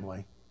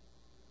family.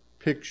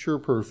 Picture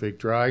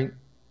perfect, right?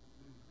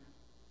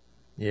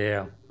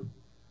 Yeah.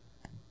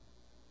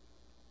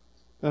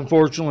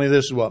 Unfortunately,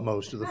 this is what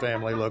most of the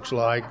family looks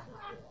like.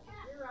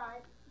 You're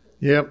right.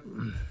 Yep.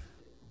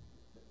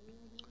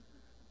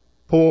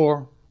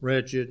 Poor,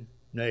 wretched,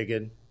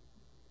 naked,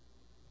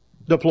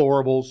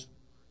 deplorables.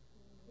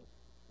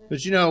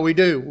 But you know, we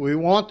do. We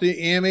want the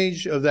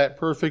image of that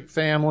perfect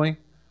family.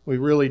 We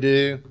really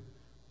do.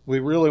 We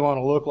really want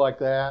to look like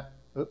that.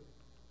 Oop,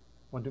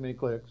 one too many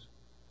clicks.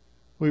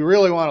 We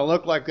really want to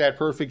look like that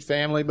perfect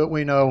family, but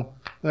we know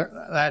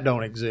that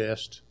don't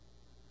exist.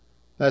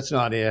 That's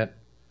not it.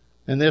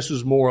 And this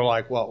is more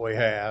like what we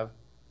have.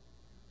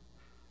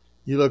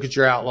 You look at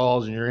your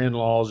outlaws and your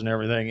in-laws and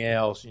everything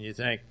else, and you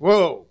think,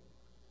 whoa,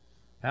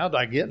 how did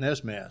I get in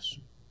this mess?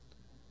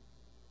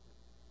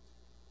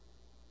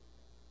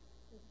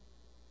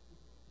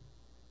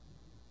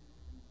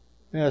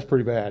 Yeah, that's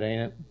pretty bad,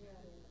 ain't it?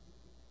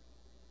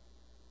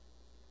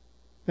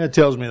 That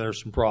tells me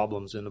there's some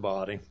problems in the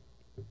body.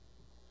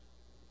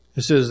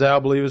 It says, thou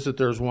believest that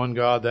there's one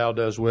God, thou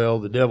does well.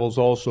 The devils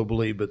also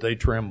believe, but they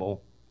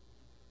tremble.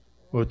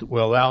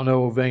 Well, thou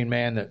know, O vain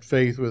man, that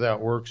faith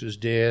without works is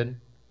dead.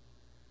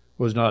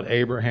 Was not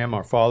Abraham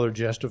our father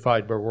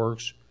justified by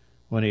works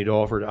when he'd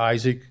offered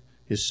Isaac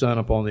his son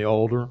upon the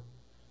altar?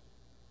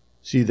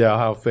 See thou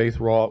how faith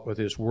wrought with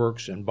his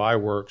works, and by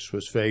works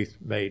was faith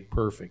made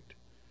perfect.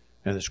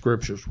 And the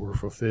scriptures were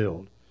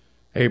fulfilled.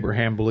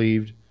 Abraham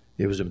believed,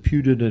 it was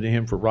imputed unto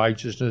him for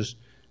righteousness,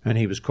 and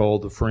he was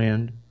called the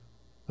friend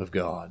of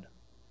God.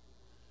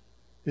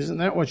 Isn't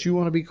that what you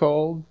want to be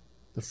called?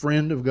 The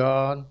friend of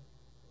God?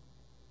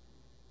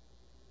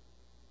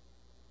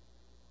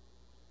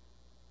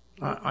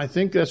 I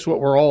think that's what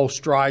we're all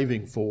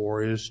striving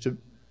for, is to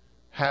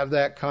have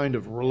that kind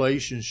of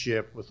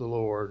relationship with the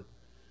Lord,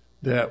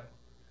 that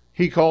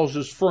he calls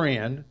us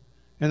friend.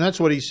 And that's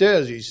what he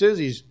says. He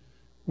says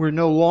we're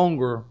no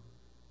longer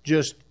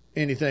just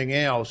anything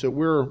else, that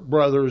we're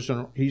brothers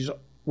and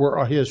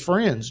we're his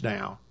friends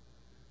now.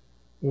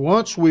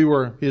 Once we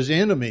were his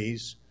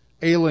enemies,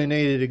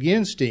 alienated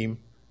against him,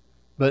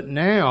 but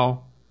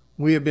now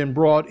we have been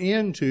brought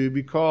into,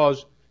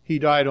 because he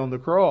died on the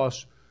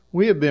cross,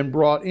 we have been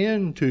brought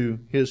into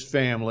his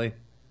family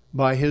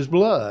by his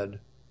blood,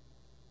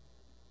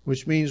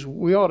 which means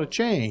we ought to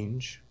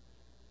change,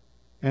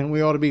 and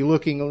we ought to be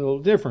looking a little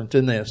different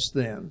than this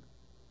then.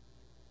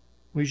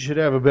 We should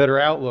have a better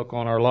outlook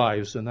on our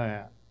lives than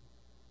that.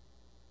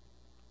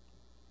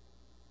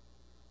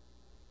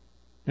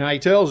 Now he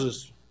tells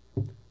us,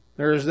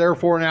 there is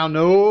therefore now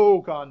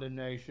no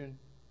condemnation,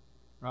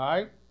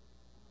 right?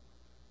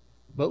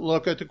 But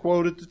look at the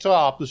quote at the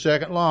top, the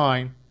second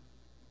line.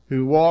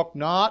 Who walk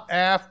not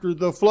after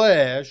the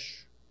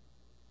flesh,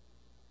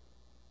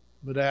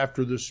 but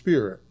after the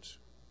Spirit.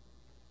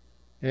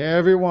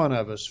 Every one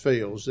of us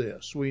fails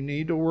this. We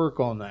need to work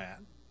on that.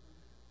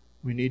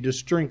 We need to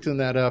strengthen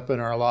that up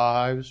in our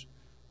lives.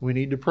 We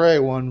need to pray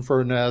one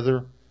for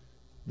another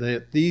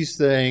that these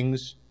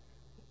things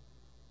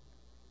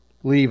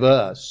leave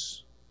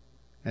us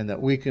and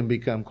that we can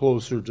become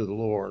closer to the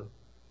Lord.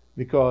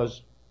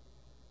 Because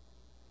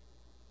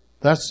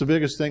that's the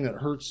biggest thing that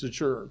hurts the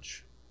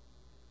church,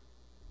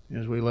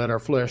 is we let our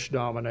flesh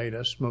dominate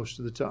us most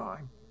of the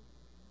time.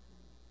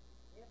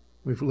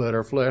 We've let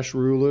our flesh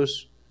rule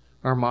us.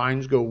 Our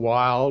minds go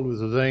wild with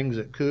the things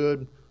that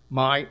could,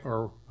 might,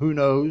 or who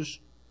knows.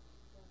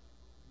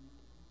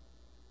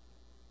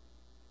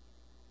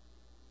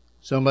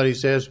 Somebody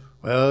says,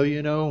 well,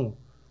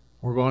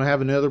 we're going to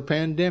have another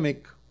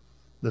pandemic.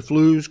 The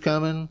flu's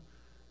coming.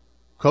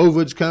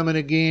 COVID's coming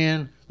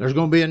again. There's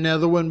going to be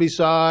another one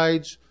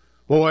besides.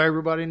 Boy,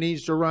 everybody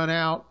needs to run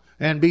out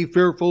and be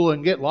fearful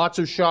and get lots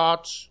of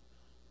shots.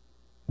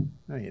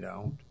 No, you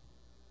don't.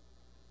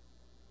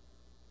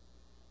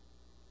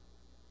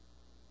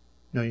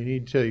 No, you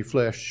need to tell your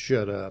flesh to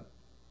shut up.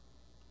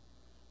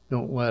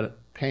 Don't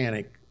let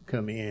panic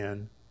come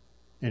in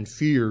and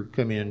fear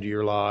come into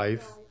your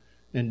life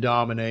and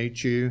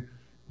dominate you.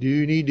 Do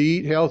you need to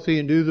eat healthy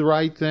and do the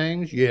right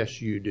things?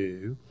 Yes, you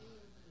do.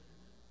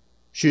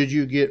 Should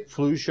you get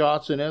flu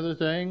shots and other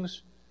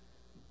things?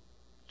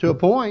 To a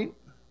point.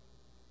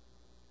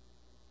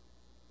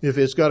 If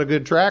it's got a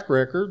good track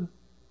record.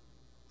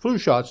 Flu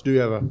shots do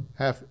have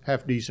a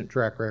half decent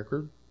track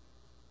record.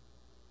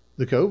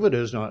 The COVID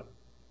has not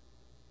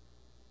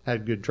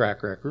had good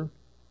track record.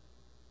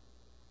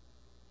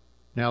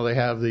 Now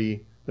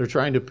they're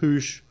trying to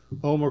push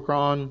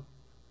Omicron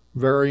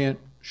variant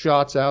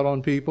shots out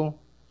on people,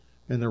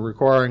 and they're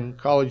requiring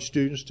college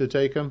students to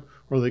take them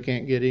or they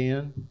can't get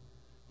in.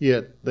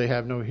 Yet they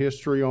have no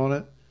history on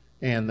it,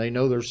 and they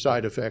know there's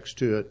side effects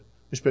to it,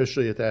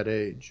 especially at that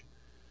age.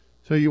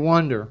 So you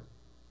wonder,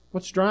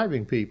 what's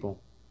driving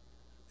people?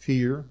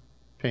 Fear,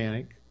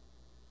 panic.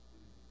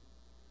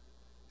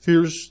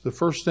 Fear's the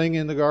first thing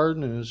in the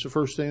garden, and it's the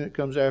first thing that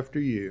comes after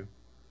you.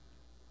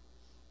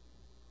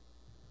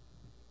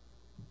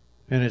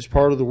 And it's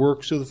part of the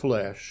works of the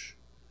flesh.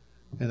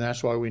 And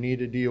that's why we need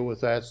to deal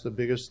with that. That's the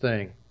biggest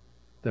thing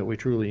that we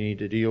truly need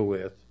to deal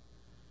with,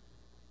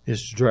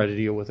 is to try to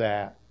deal with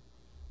that.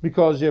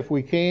 Because if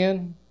we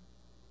can,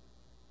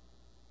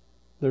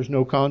 there's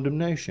no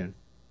condemnation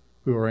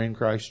who are in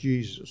Christ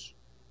Jesus.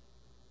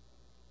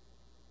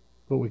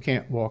 But we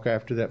can't walk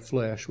after that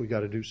flesh. We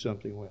got to do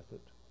something with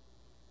it.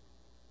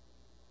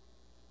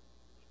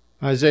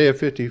 Isaiah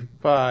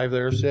 55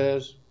 there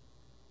says,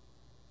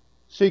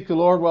 seek the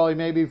Lord while he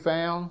may be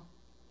found.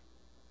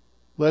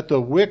 Let the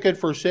wicked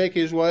forsake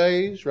his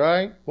ways,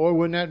 right? Boy,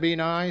 wouldn't that be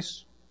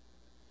nice?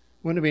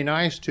 Wouldn't it be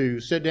nice to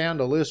sit down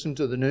to listen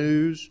to the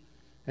news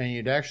and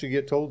you'd actually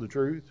get told the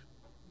truth?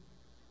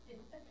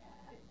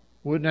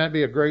 Wouldn't that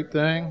be a great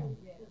thing?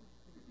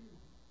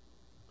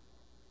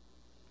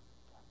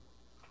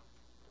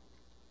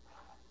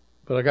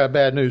 But I got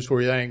bad news for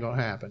you. That ain't going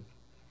to happen.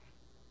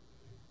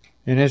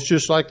 And it's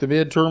just like the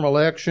midterm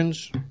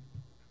elections.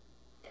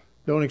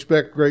 Don't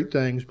expect great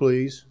things,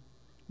 please.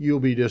 You'll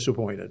be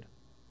disappointed.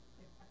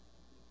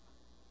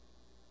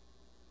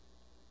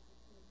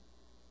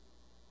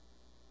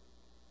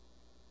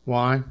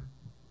 Why?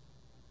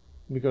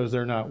 Because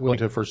they're not willing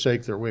to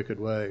forsake their wicked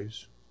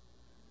ways.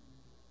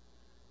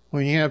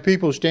 When you have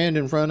people stand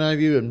in front of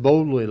you and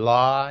boldly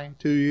lie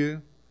to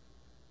you,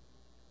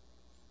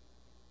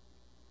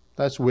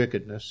 that's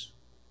wickedness.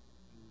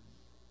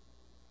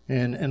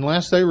 And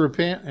unless they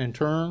repent and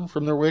turn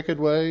from their wicked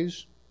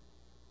ways,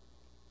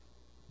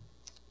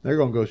 they're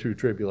going to go through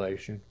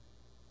tribulation.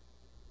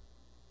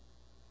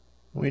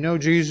 We know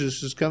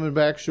Jesus is coming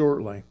back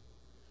shortly.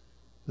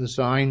 The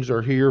signs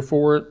are here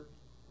for it.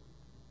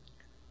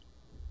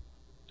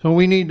 So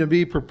we need to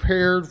be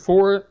prepared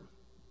for it.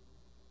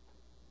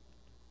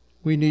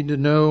 We need to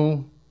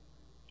know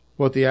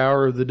what the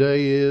hour of the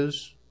day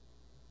is.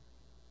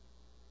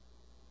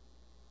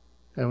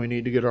 And we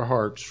need to get our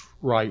hearts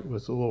right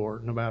with the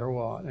Lord, no matter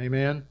what.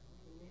 Amen?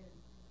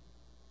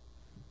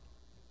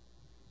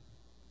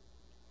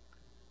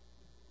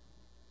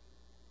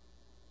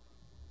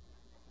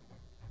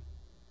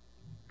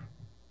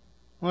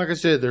 Like I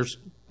said,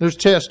 there's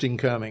testing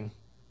coming.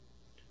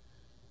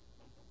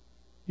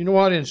 You know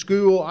what? In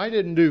school, I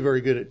didn't do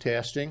very good at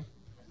testing.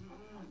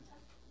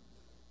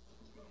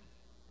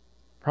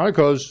 Probably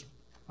because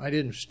I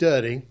didn't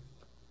study.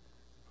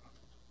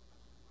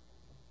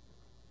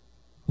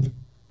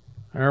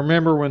 I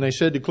remember when they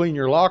said to clean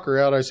your locker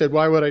out, I said,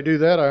 why would I do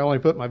that? I only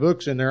put my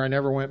books in there. I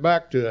never went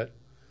back to it.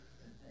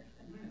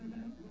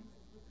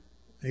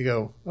 They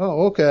go,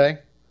 oh, okay.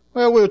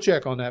 Well, we'll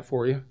check on that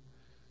for you.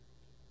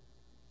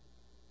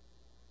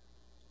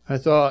 I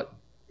thought,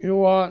 you know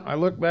what? I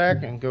look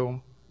back and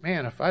go,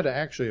 man, if I'd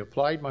actually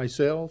applied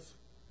myself,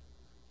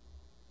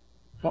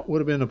 what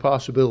would have been the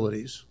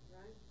possibilities?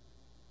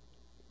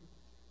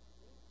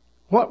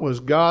 What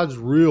was God's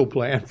real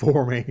plan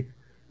for me?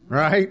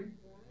 Right?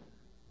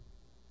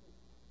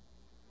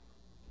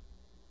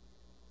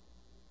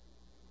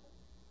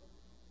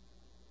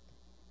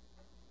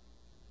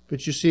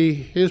 But you see,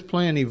 His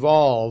plan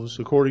evolves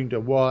according to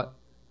what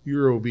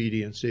your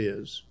obedience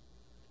is.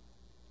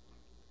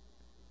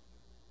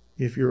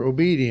 If you're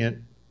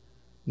obedient,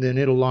 then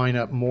it'll line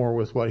up more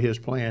with what His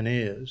plan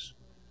is.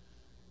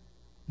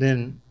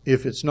 Then,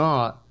 if it's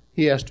not,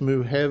 He has to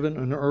move heaven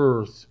and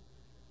earth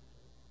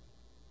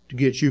to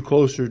get you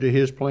closer to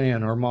His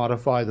plan or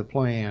modify the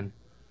plan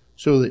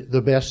so that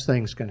the best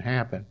things can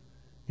happen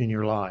in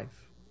your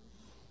life.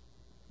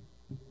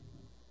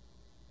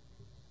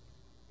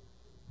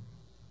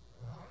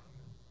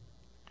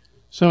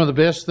 Some of the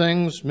best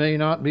things may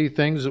not be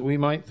things that we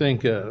might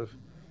think of.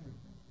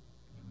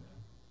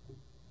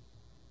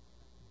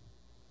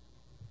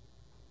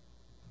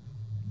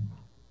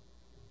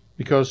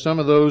 because some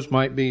of those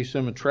might be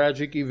some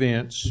tragic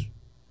events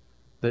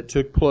that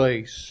took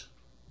place,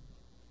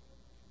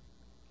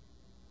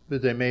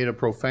 but they made a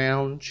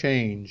profound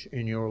change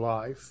in your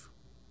life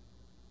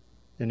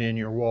and in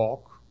your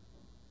walk.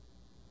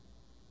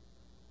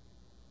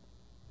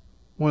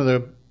 One of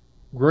the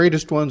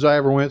greatest ones I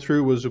ever went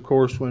through was, of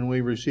course, when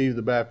we received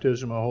the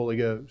baptism of the Holy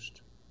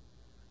Ghost.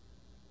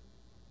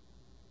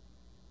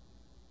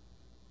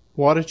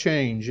 What a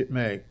change it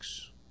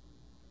makes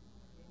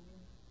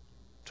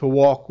to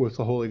walk with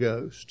the Holy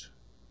Ghost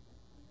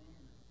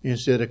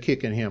instead of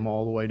kicking Him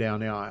all the way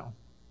down the aisle.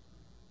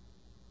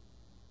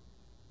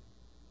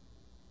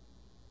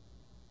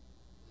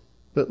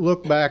 But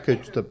look back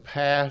at the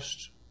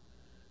past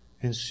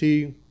and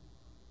see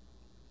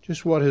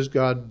just what has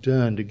God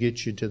done to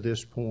get you to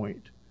this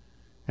point,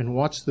 and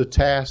what's the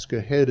task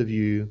ahead of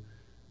you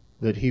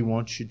that He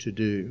wants you to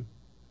do.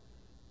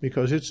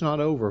 Because it's not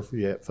over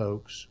yet,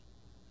 folks.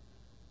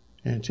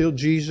 And until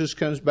Jesus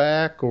comes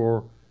back,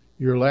 or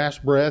your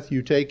last breath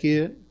you take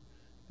it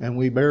and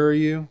we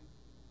bury you,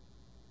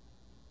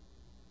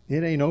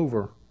 it ain't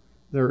over.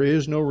 There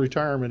is no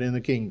retirement in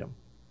the kingdom.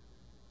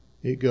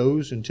 It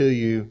goes until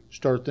you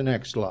start the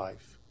next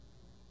life.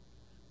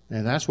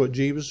 And that's what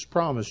Jesus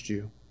promised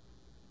you.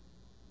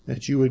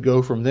 That you would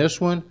go from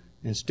this one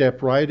and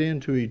step right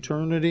into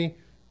eternity.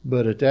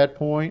 But at that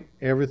point,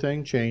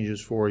 everything changes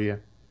for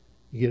you.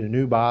 You get a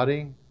new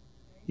body.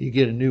 You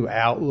get a new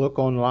outlook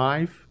on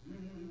life.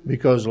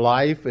 Because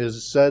life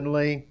is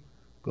suddenly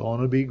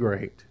going to be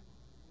great.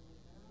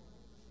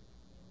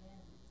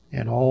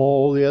 And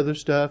all the other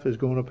stuff is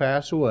going to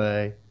pass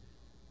away.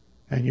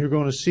 And you're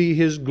going to see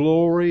His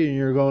glory, and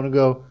you're going to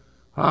go,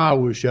 I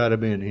wish I'd have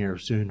been here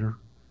sooner.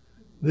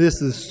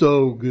 This is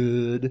so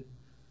good.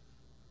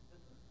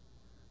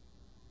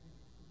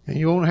 And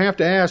you won't have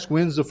to ask,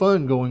 when's the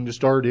fun going to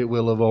start? It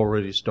will have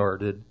already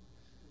started.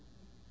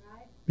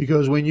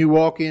 Because when you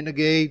walk in the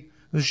gate,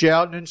 the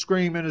shouting and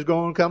screaming is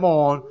going to come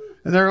on.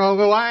 And they're going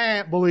to go, I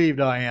ain't believe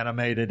Diana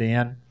made it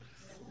in.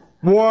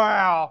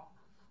 Wow.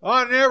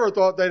 I never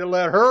thought they'd have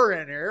let her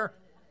in here.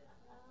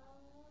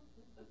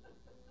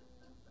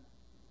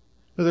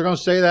 But they're going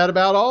to say that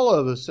about all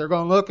of us. They're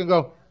going to look and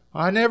go,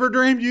 I never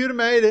dreamed you'd have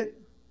made it.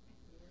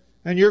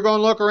 And you're going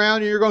to look around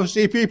and you're going to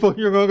see people and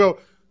you're going to go,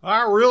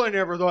 I really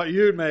never thought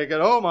you'd make it.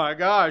 Oh my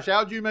gosh,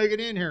 how'd you make it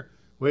in here?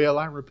 Well,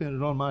 I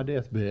repented on my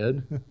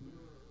deathbed.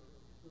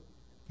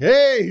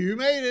 Hey, you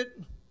made it.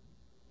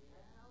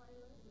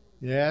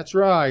 Yeah, that's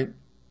right.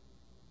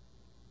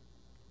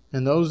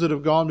 And those that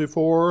have gone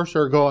before us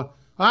are going,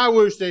 I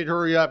wish they'd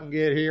hurry up and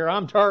get here.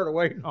 I'm tired of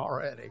waiting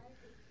already.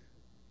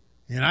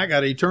 And I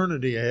got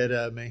eternity ahead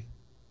of me.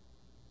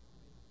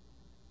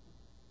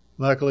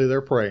 Luckily,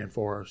 they're praying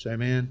for us.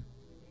 Amen.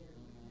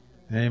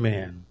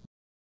 Amen.